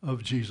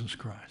of Jesus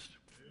Christ.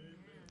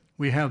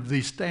 We have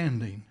the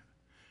standing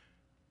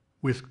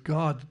with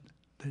God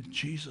that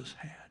Jesus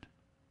had.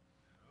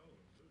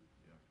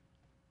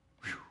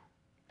 Whew.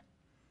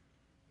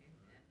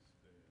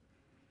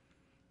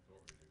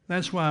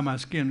 That's why my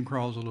skin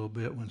crawls a little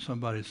bit when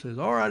somebody says,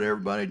 all right,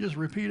 everybody, just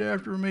repeat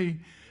after me.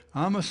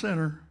 I'm a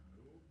sinner,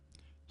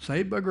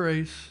 saved by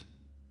grace.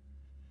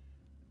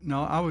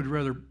 No, I'd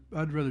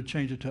rather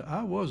change it to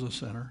I was a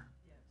sinner.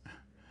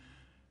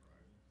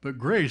 But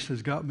grace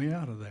has got me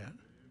out of that.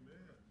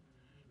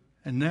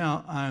 And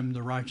now I'm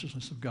the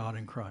righteousness of God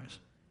in Christ.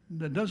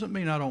 That doesn't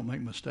mean I don't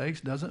make mistakes.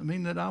 Doesn't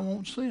mean that I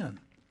won't sin.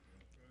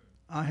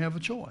 I have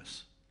a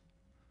choice.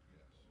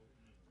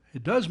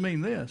 It does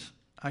mean this.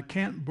 I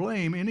can't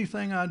blame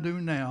anything I do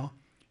now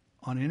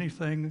on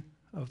anything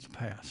of the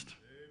past.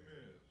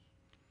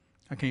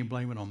 I can't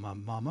blame it on my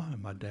mama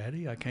and my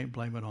daddy. I can't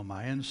blame it on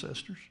my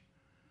ancestors.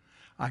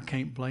 I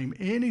can't blame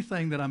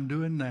anything that I'm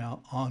doing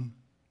now on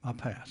my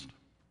past.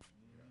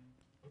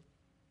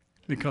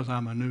 Because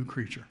I'm a new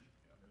creature.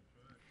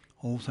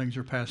 Old things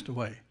are passed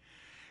away.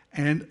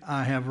 And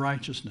I have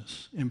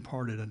righteousness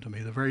imparted unto me.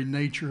 The very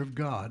nature of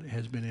God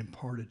has been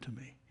imparted to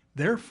me.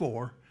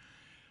 Therefore,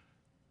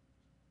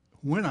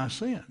 when I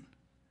sin,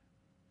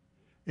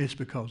 it's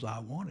because I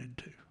wanted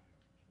to.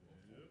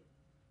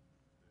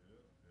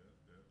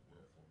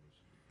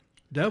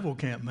 Devil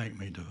can't make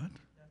me do it.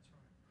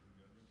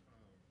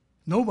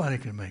 Nobody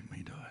can make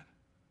me do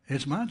it.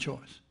 It's my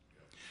choice.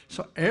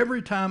 So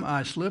every time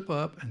I slip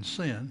up and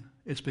sin,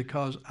 it's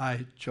because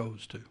I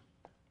chose to.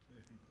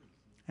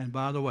 And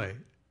by the way,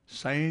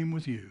 same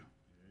with you.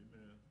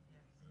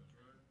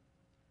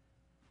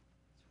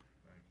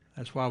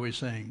 That's why we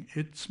sing,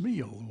 it's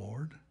me, O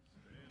Lord,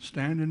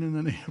 standing in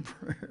the need of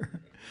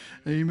prayer.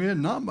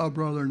 Amen. Not my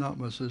brother, not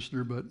my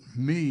sister, but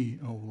me,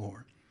 O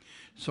Lord.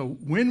 So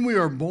when we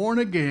are born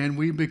again,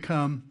 we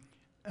become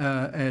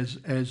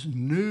as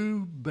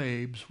new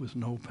babes with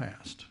no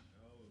past.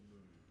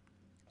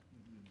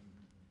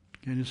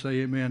 Can you say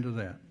amen to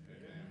that? Amen.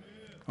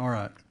 All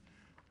right.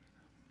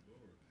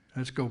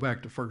 Let's go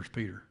back to 1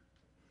 Peter.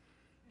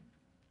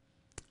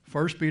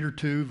 1 Peter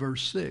 2,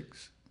 verse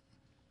 6.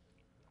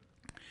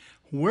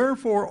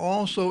 Wherefore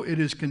also it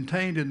is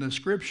contained in the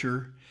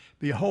Scripture,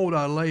 behold,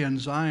 I lay in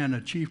Zion a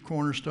chief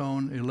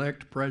cornerstone,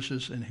 elect,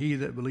 precious, and he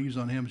that believes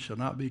on him shall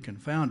not be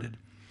confounded.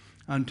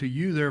 Unto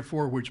you,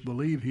 therefore, which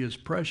believe, he is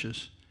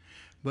precious.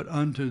 But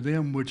unto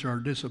them which are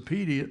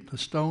disobedient, the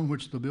stone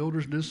which the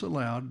builders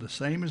disallowed, the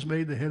same is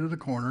made the head of the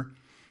corner,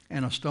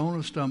 and a stone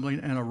of stumbling,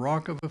 and a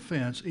rock of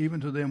offense,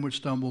 even to them which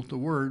stumble at the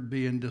word,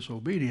 being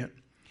disobedient,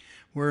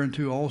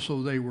 whereunto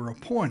also they were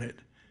appointed.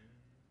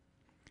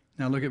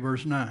 Now look at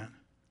verse 9.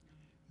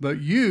 But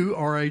you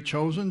are a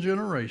chosen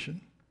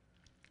generation,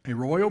 a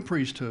royal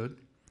priesthood,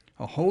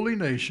 a holy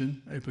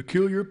nation, a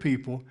peculiar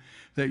people,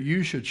 that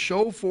you should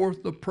show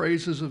forth the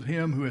praises of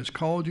him who has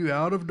called you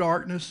out of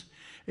darkness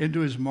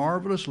into his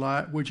marvelous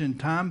light, which in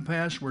time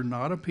past were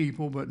not a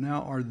people, but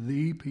now are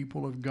the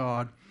people of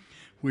God,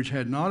 which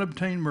had not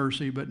obtained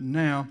mercy, but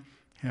now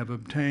have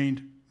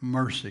obtained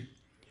mercy.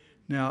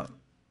 Now,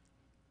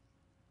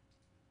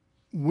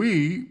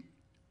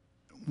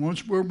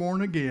 once we're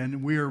born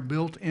again, we are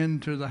built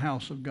into the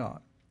house of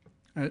God.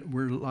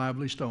 We're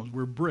lively stones.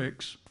 We're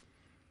bricks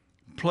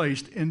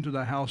placed into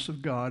the house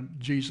of God.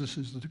 Jesus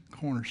is the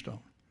cornerstone.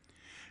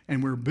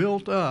 And we're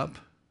built up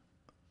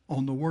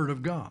on the Word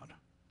of God.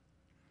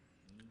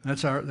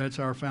 That's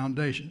our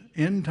foundation.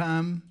 End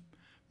time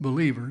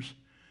believers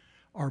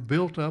are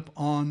built up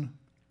on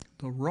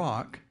the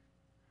rock,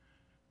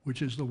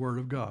 which is the Word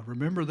of God.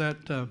 Remember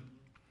that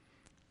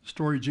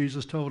story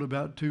Jesus told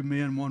about two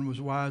men, one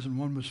was wise and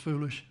one was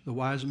foolish? The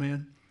wise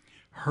man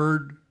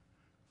heard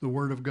the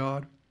Word of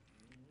God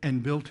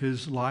and built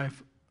his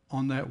life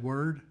on that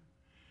Word,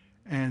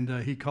 And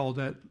he called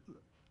that,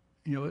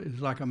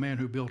 it's like a man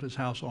who built his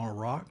house on a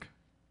rock.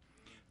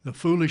 The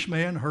foolish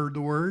man heard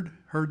the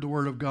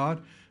word of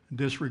God,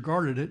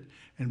 disregarded it,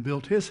 and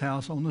built his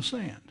house on the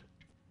sand.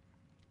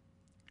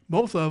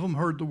 Both of them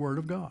heard the word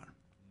of God.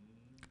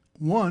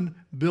 One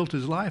built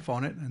his life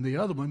on it, and the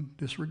other one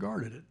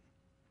disregarded it.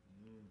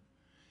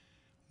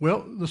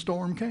 Well, the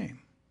storm came.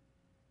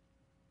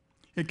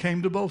 It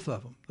came to both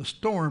of them. The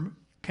storm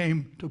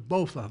came to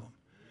both of them.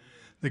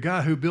 The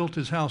guy who built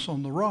his house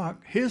on the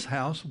rock, his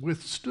house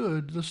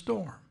withstood the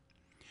storm.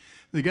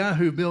 The guy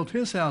who built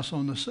his house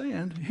on the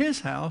sand,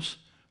 his house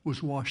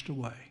was washed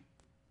away.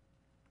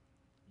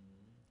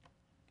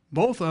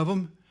 Both of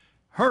them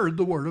heard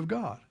the word of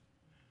God.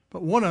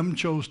 But one of them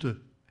chose to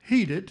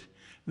heed it.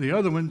 The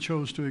other one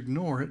chose to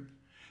ignore it.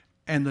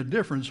 And the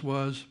difference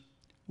was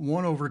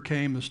one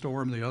overcame the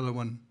storm. The other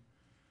one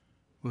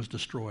was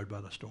destroyed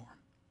by the storm.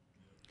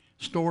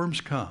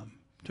 Storms come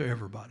to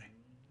everybody.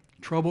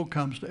 Trouble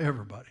comes to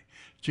everybody.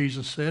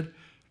 Jesus said,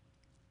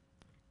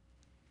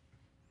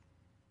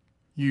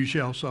 you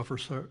shall suffer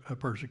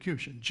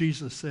persecution.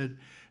 Jesus said,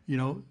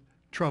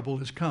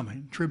 trouble is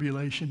coming.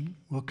 Tribulation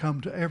will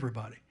come to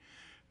everybody.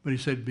 But he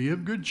said, be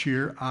of good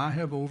cheer. I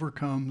have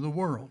overcome the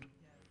world.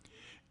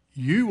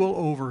 You will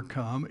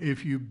overcome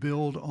if you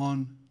build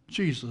on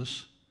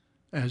Jesus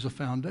as a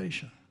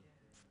foundation.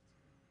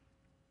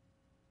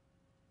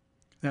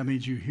 That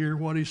means you hear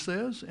what he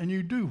says and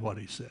you do what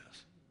he says.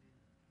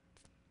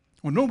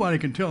 Well, nobody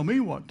can tell me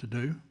what to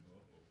do.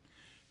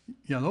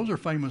 Yeah, those are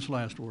famous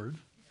last words.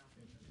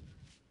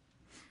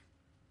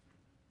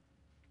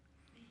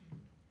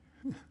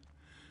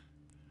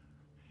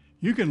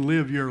 You can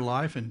live your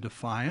life in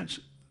defiance,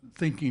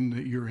 thinking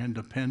that you're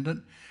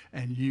independent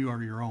and you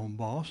are your own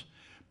boss.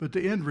 But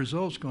the end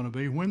result's going to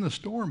be when the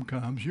storm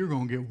comes, you're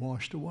going to get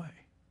washed away.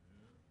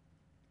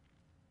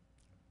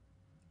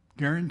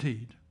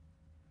 Guaranteed.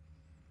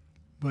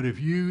 But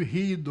if you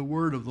heed the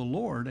word of the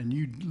Lord and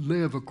you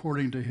live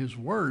according to his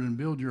word and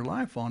build your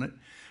life on it,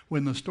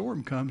 when the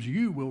storm comes,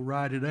 you will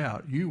ride it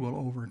out. You will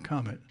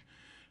overcome it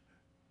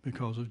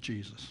because of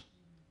Jesus.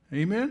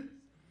 Amen?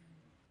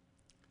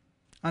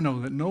 I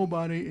know that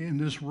nobody in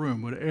this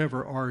room would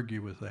ever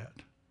argue with that.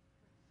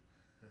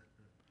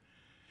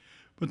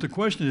 But the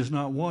question is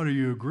not what are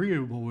you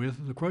agreeable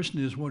with. The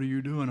question is what are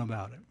you doing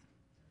about it?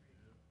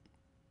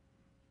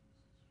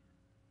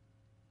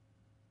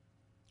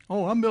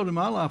 Oh, I'm building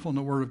my life on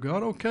the Word of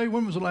God. Okay,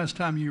 when was the last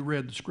time you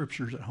read the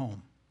Scriptures at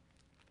home?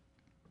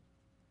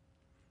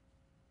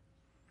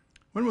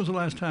 When was the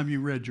last time you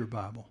read your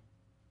Bible?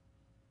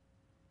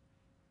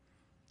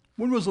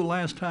 When was the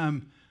last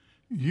time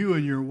you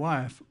and your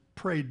wife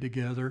prayed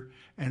together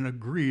and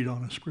agreed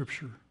on a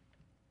Scripture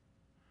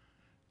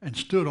and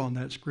stood on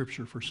that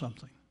Scripture for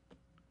something?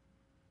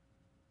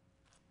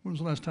 When was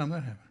the last time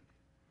that happened?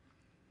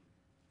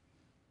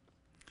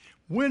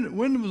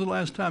 When was the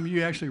last time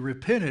you actually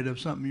repented of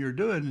something you're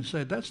doing and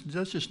said, that's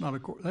just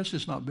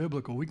not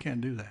biblical. We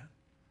can't do that.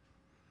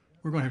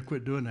 We're going to have to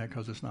quit doing that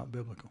because it's not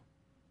biblical.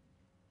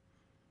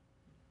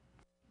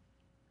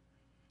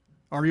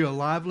 Are you a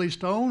lively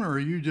stone or are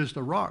you just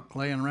a rock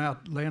laying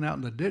out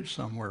in the ditch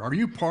somewhere? Are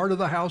you part of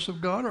the house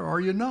of God or are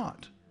you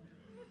not?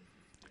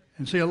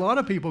 And see, a lot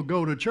of people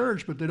go to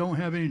church, but they don't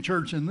have any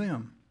church in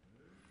them.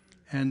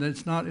 And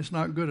it's not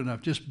good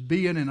enough. Just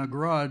being in a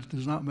garage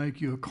does not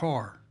make you a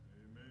car.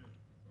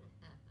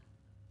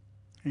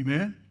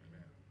 Amen?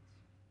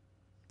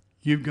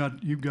 You've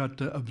got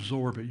to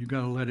absorb it. You've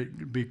got to let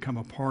it become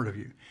a part of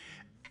you.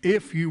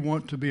 If you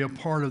want to be a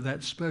part of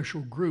that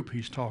special group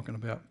he's talking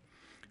about,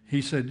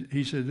 he said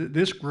that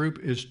this group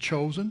is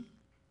chosen,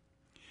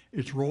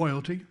 it's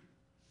royalty,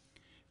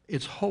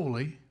 it's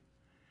holy,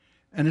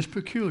 and it's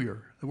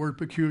peculiar. The word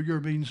peculiar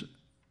means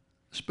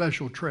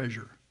special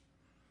treasure.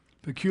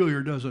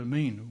 Peculiar doesn't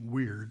mean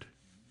weird.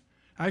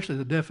 Actually,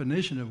 the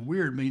definition of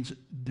weird means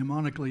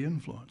demonically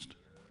influenced.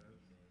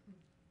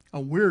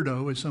 A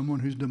weirdo is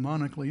someone who's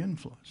demonically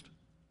influenced.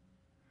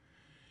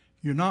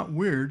 You're not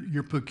weird.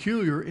 You're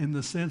peculiar in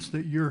the sense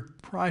that you're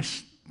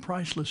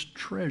priceless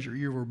treasure.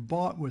 You were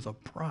bought with a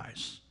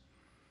price.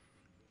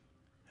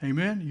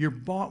 Amen? You're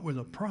bought with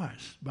a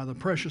price by the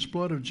precious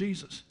blood of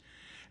Jesus.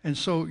 And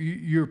so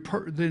you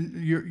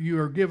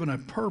are given a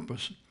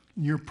purpose.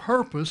 Your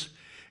purpose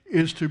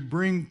is to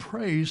bring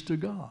praise to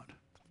God.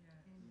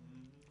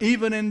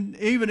 Even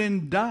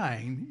in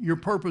dying, your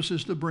purpose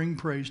is to bring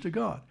praise to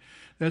God.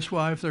 That's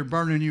why if they're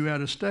burning you at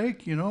a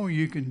stake,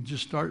 you can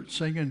just start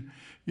singing,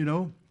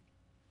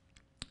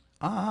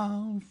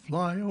 I'll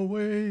fly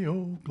away,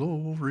 oh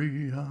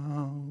glory,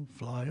 I'll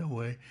fly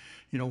away.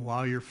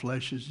 While your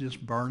flesh is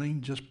just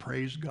burning, just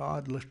praise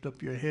God, lift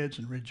up your heads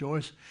and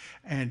rejoice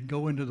and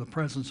go into the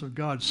presence of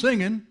God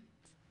singing.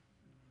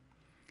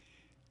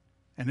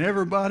 And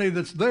everybody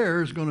that's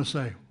there is going to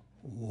say,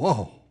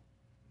 whoa,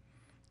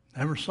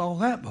 never saw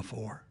that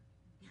before.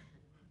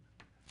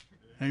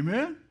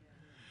 Amen?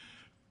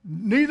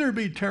 Neither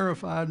be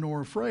terrified nor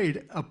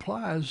afraid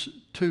applies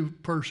to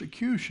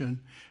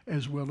persecution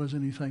as well as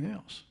anything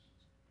else.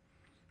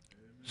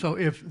 So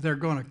if they're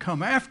going to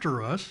come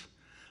after us,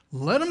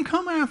 Let them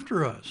come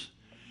after us.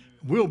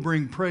 We'll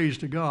bring praise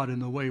to God in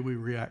the way we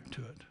react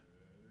to it.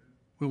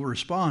 We'll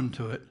respond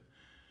to it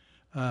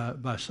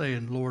by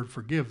saying, Lord,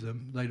 forgive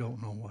them. They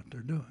don't know what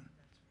they're doing.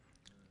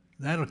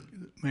 That'll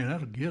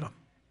get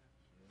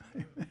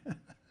them.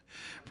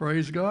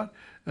 Praise God.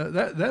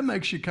 That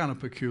makes you kind of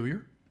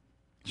peculiar,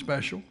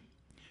 special.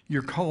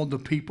 You're called the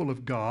people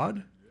of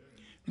God.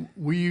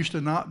 We used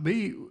to not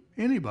be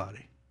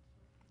anybody.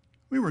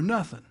 We were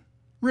nothing.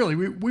 Really,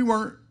 we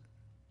weren't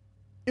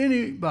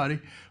anybody.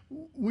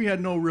 We had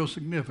no real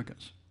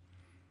significance.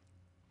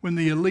 When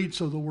the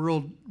elites of the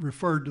world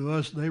referred to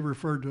us, they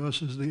referred to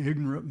us as the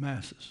ignorant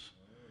masses,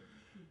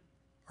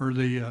 or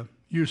the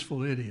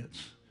useful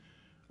idiots,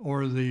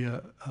 or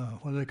the,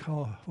 what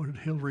did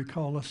Hillary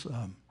call us?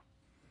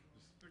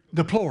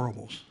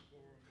 Deplorables.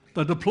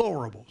 The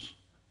deplorables.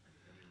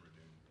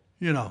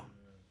 You know,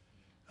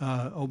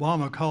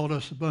 Obama called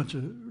us a bunch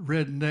of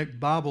redneck,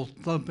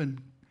 Bible-thumping,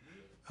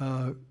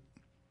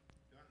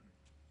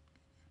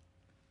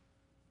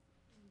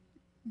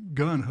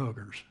 gun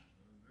huggers.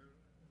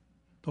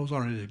 Those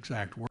aren't the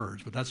exact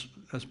words, but that's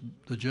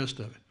the gist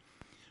of it.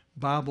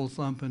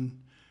 Bible-thumping,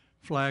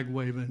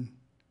 flag-waving,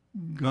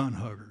 gun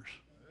huggers.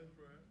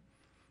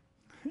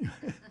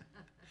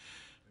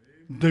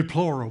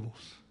 Deplorables.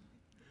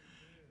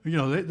 You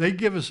know, they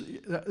give us,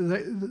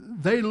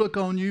 they look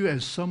on you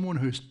as someone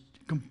who's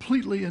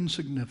completely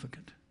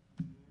insignificant.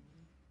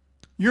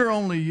 Your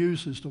only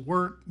use is to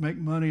work, make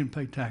money, and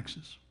pay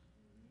taxes.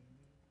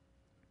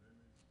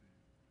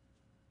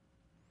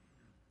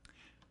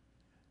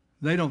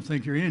 They don't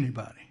think you're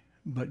anybody,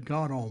 but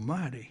God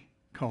Almighty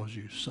calls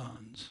you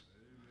sons,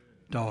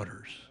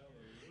 daughters,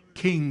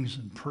 kings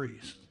and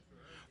priests,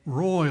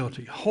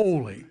 royalty,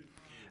 holy,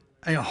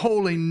 a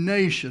holy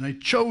nation, a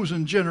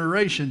chosen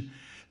generation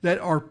that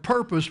are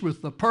purposed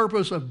with the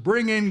purpose of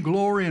bringing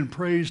glory and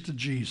praise to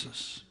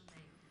Jesus.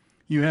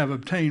 You have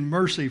obtained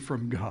mercy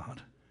from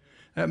God.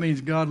 That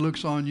means God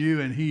looks on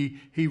you and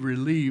he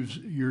relieves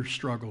your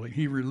struggling.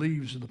 He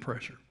relieves the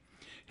pressure.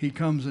 He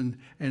comes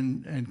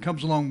and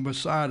comes along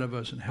beside of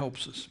us and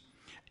helps us.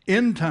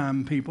 End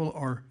time people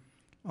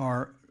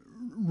are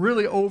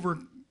really over,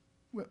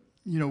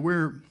 you know,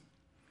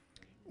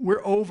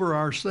 we're over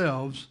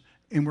ourselves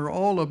and we're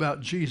all about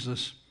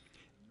Jesus,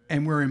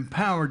 and we're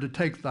empowered to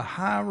take the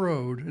high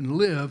road and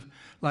live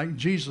like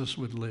Jesus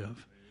would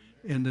live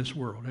in this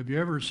world. Have you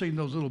ever seen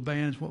those little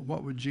bands,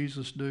 What Would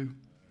Jesus Do?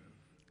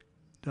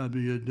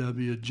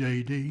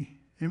 WWJD.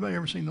 Anybody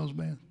ever seen those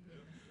bands?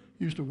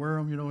 Used to wear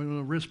them, you know, in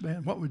a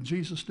wristband. What would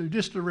Jesus do?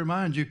 Just to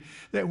remind you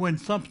that when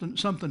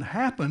something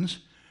happens,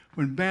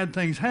 when bad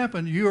things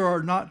happen, you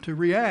are not to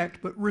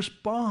react, but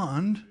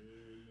respond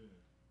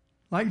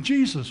like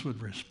Jesus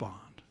would respond.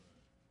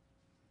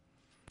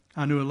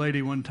 I knew a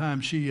lady one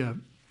time, she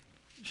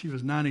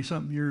was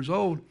 90-something years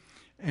old,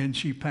 and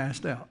she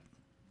passed out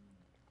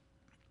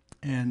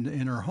and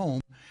in her home,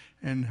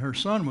 and her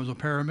son was a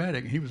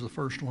paramedic. He was the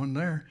first one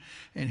there,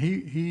 and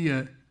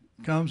he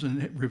comes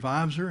and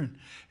revives her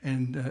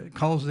and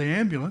calls the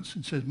ambulance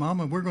and says,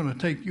 Mama, we're going to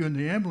take you in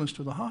the ambulance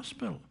to the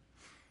hospital.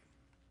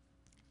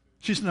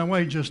 She said, now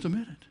wait just a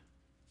minute.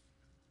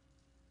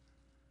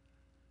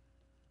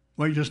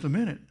 Wait just a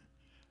minute.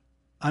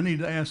 I need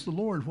to ask the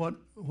Lord what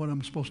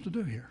I'm supposed to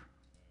do here.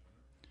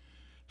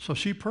 So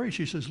she prays.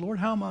 She says, Lord,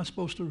 how am I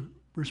supposed to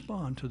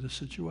respond to this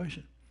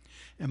situation?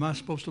 Am I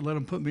supposed to let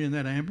them put me in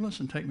that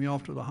ambulance and take me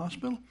off to the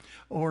hospital?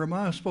 Or am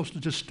I supposed to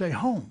just stay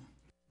home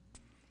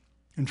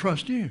and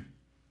trust you?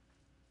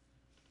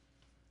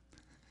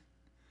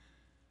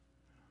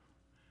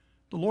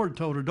 The Lord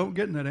told her, don't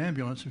get in that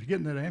ambulance. If you get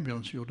in that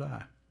ambulance, you'll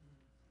die.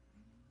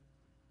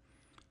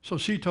 So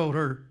she told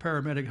her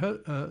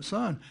paramedic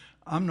son,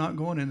 I'm not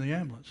going in the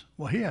ambulance.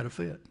 Well, he had a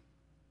fit.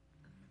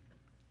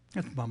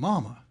 That's my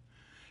mama.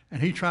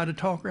 And he tried to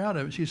talk her out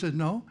of it. She said,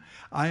 no,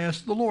 I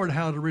asked the Lord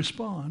how to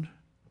respond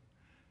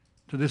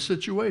to this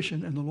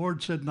situation, and the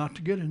Lord said not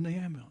to get in the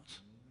ambulance.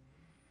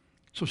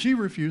 So she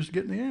refused to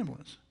get in the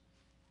ambulance.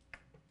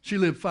 She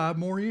lived 5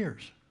 more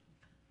years.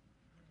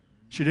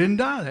 She didn't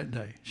die that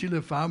day. She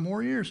lived 5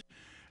 more years.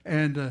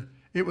 And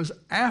it was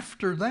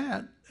after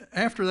that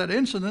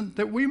incident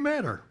that we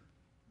met her.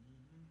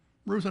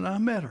 Ruth and I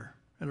met her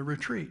at a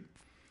retreat.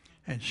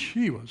 And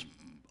she was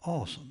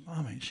awesome.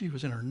 I mean, she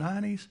was in her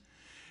 90s,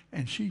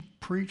 and she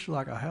preached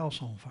like a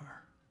house on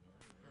fire.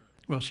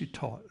 Well, she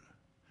taught.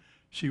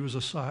 She was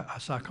a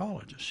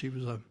psychologist. She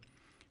was a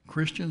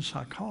Christian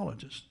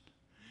psychologist.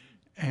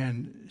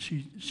 And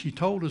she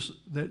told us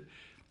that,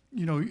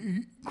 you know,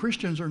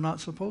 Christians are not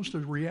supposed to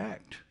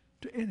react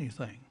to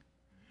anything.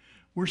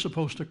 We're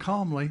supposed to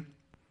calmly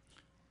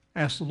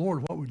ask the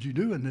Lord, what would you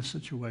do in this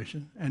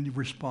situation? And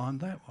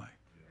respond that way.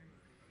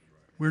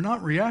 We're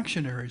not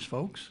reactionaries,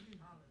 folks.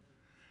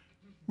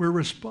 We're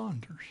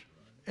responders.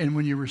 And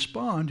when you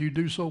respond, you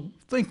do so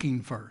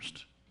thinking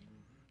first.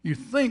 You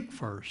think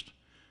first,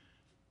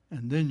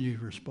 and then you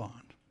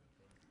respond.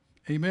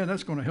 Amen?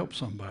 That's going to help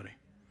somebody.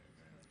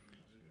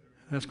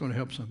 That's going to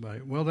help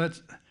somebody. Well,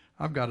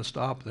 I've got to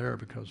stop there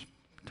because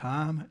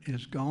time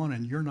is gone,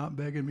 and you're not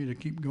begging me to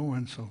keep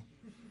going, so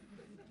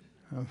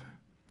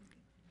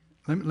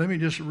Let me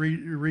just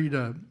read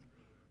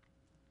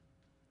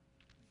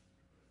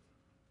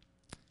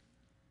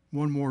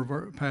one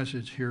more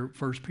passage here,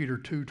 1 Peter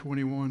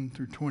 2:21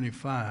 through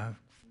 25.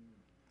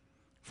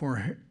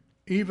 For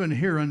even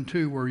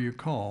hereunto were you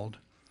called,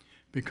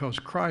 because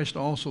Christ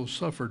also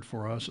suffered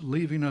for us,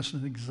 leaving us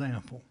an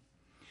example,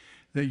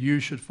 that you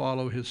should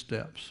follow his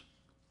steps.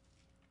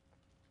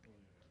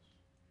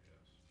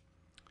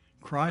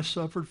 Christ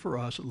suffered for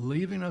us,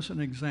 leaving us an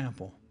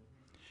example,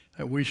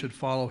 that we should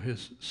follow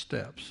his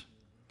steps.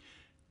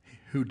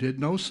 Who did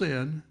no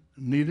sin,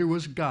 neither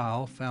was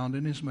guile found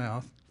in his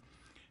mouth.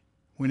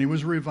 When he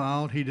was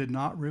reviled, he did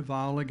not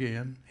revile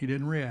again. He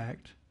didn't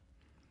react.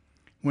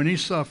 When he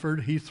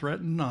suffered, he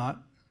threatened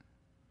not.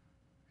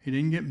 He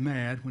didn't get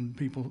mad when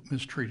people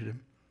mistreated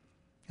him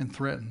and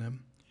threatened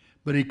them.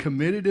 But he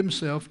committed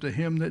himself to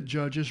him that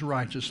judges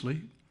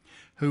righteously,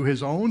 who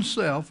his own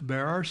self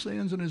bare our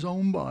sins in his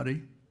own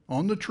body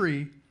on the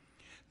tree,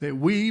 that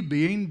we,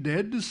 being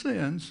dead to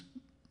sins,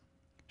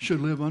 should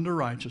live unto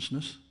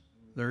righteousness.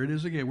 There it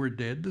is again. We're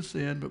dead to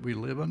sin, but we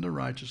live unto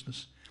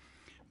righteousness,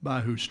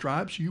 by whose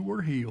stripes you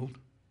were healed.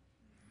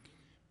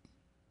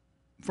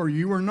 For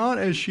you were not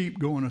as sheep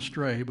going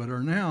astray, but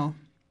are now,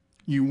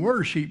 you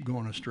were sheep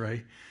going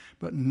astray,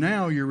 but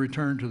now you're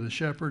returned to the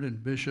shepherd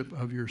and bishop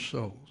of your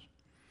souls.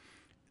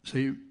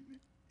 See,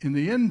 in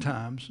the end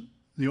times,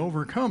 the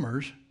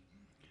overcomers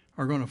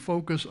are going to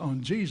focus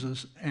on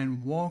Jesus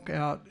and walk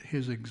out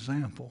his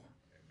example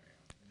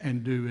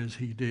and do as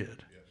he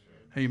did.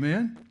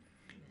 Amen?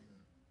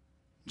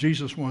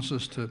 Jesus wants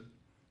us to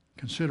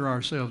consider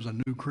ourselves a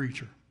new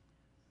creature.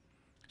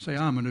 Say,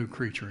 I'm a new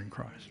creature in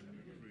Christ.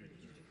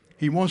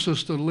 He wants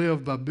us to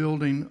live by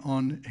building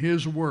on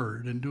his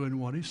word and doing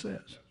what he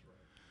says.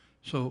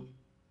 So,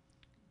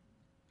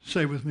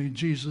 say with me,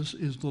 Jesus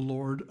is the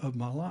Lord of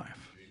my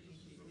life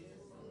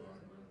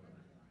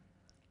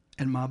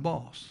and my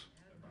boss.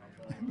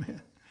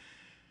 Amen.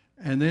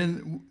 And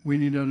then we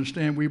need to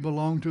understand we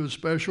belong to a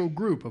special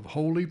group of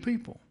holy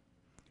people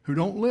who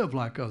don't live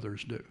like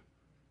others do.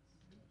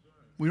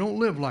 We don't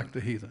live like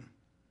the heathen.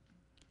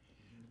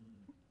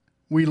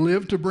 We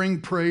live to bring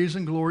praise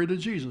and glory to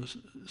Jesus.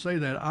 Say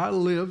that. I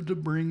live to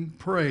bring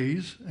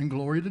praise and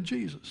glory to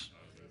Jesus.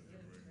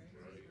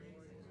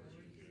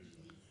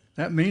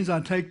 That means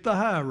I take the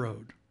high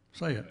road.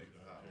 Say it.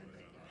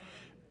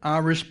 I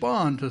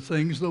respond to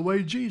things the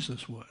way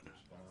Jesus would.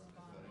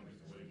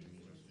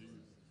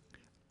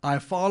 I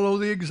follow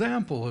the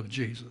example of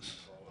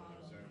Jesus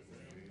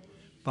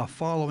by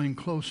following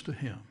close to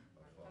him.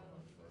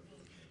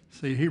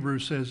 See,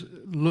 Hebrews says,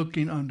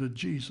 looking unto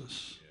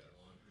Jesus,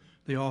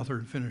 the author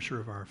and finisher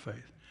of our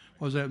faith.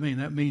 What does that mean?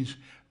 That means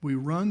we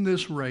run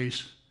this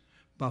race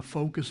by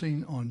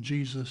focusing on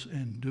Jesus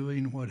and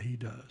doing what he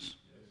does.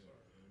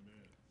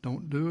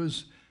 Don't do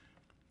as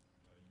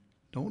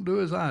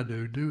I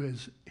do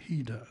as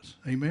he does.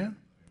 Amen?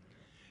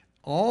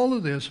 All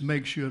of this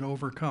makes you an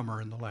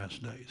overcomer in the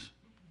last days.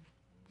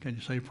 Can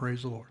you say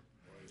praise the Lord?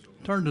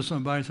 Turn to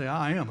somebody and say,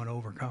 I am an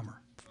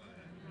overcomer.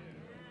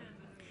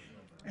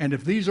 And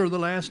if these are the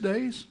last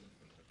days,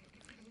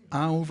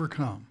 I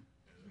overcome.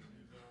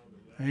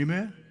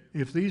 Amen?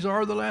 If these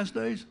are the last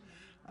days,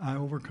 I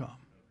overcome.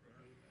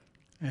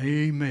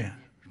 Amen.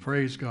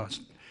 Praise God.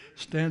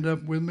 Stand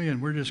up with me,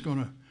 and we're just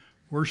going to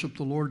worship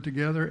the Lord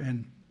together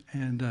and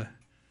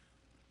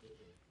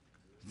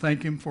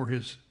thank him for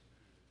his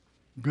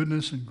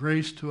goodness and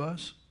grace to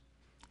us.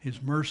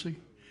 His mercy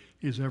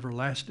is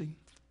everlasting.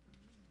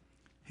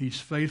 He's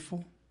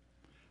faithful,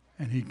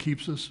 and he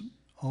keeps us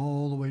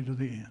all the way to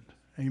the end.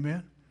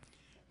 Amen.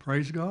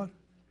 Praise God.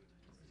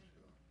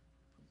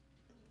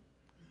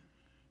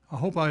 I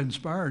hope I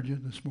inspired you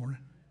this morning.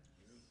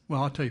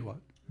 Well, I'll tell you what.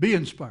 Be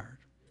inspired.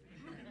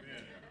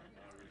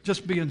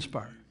 Just be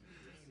inspired.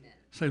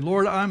 Say,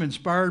 Lord, I'm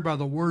inspired by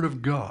the Word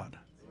of God.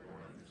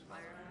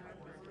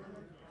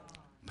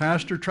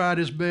 Pastor tried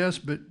his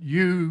best, but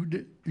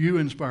you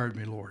inspired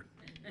me, Lord.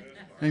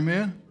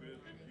 Amen.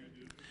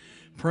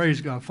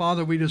 Praise God.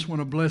 Father, we just want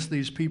to bless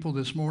these people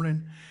this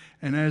morning.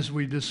 And as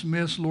we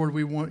dismiss, Lord,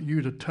 we want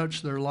you to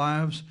touch their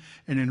lives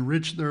and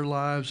enrich their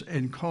lives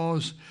and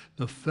cause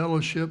the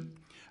fellowship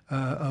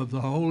of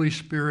the Holy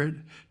Spirit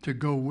to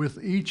go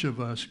with each of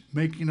us,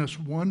 making us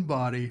one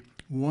body,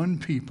 one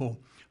people,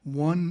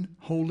 one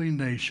holy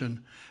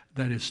nation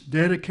that is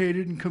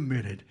dedicated and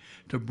committed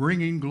to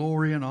bringing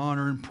glory and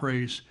honor and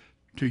praise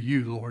to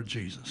you, Lord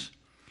Jesus.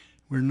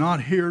 We're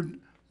not here,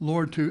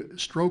 Lord, to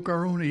stroke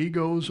our own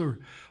egos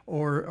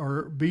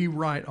or be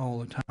right all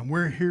the time.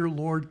 We're here,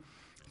 Lord,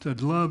 to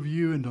love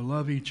you and to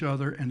love each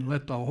other and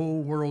let the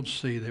whole world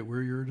see that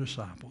we're your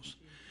disciples.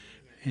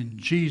 In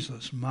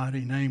Jesus'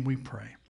 mighty name we pray.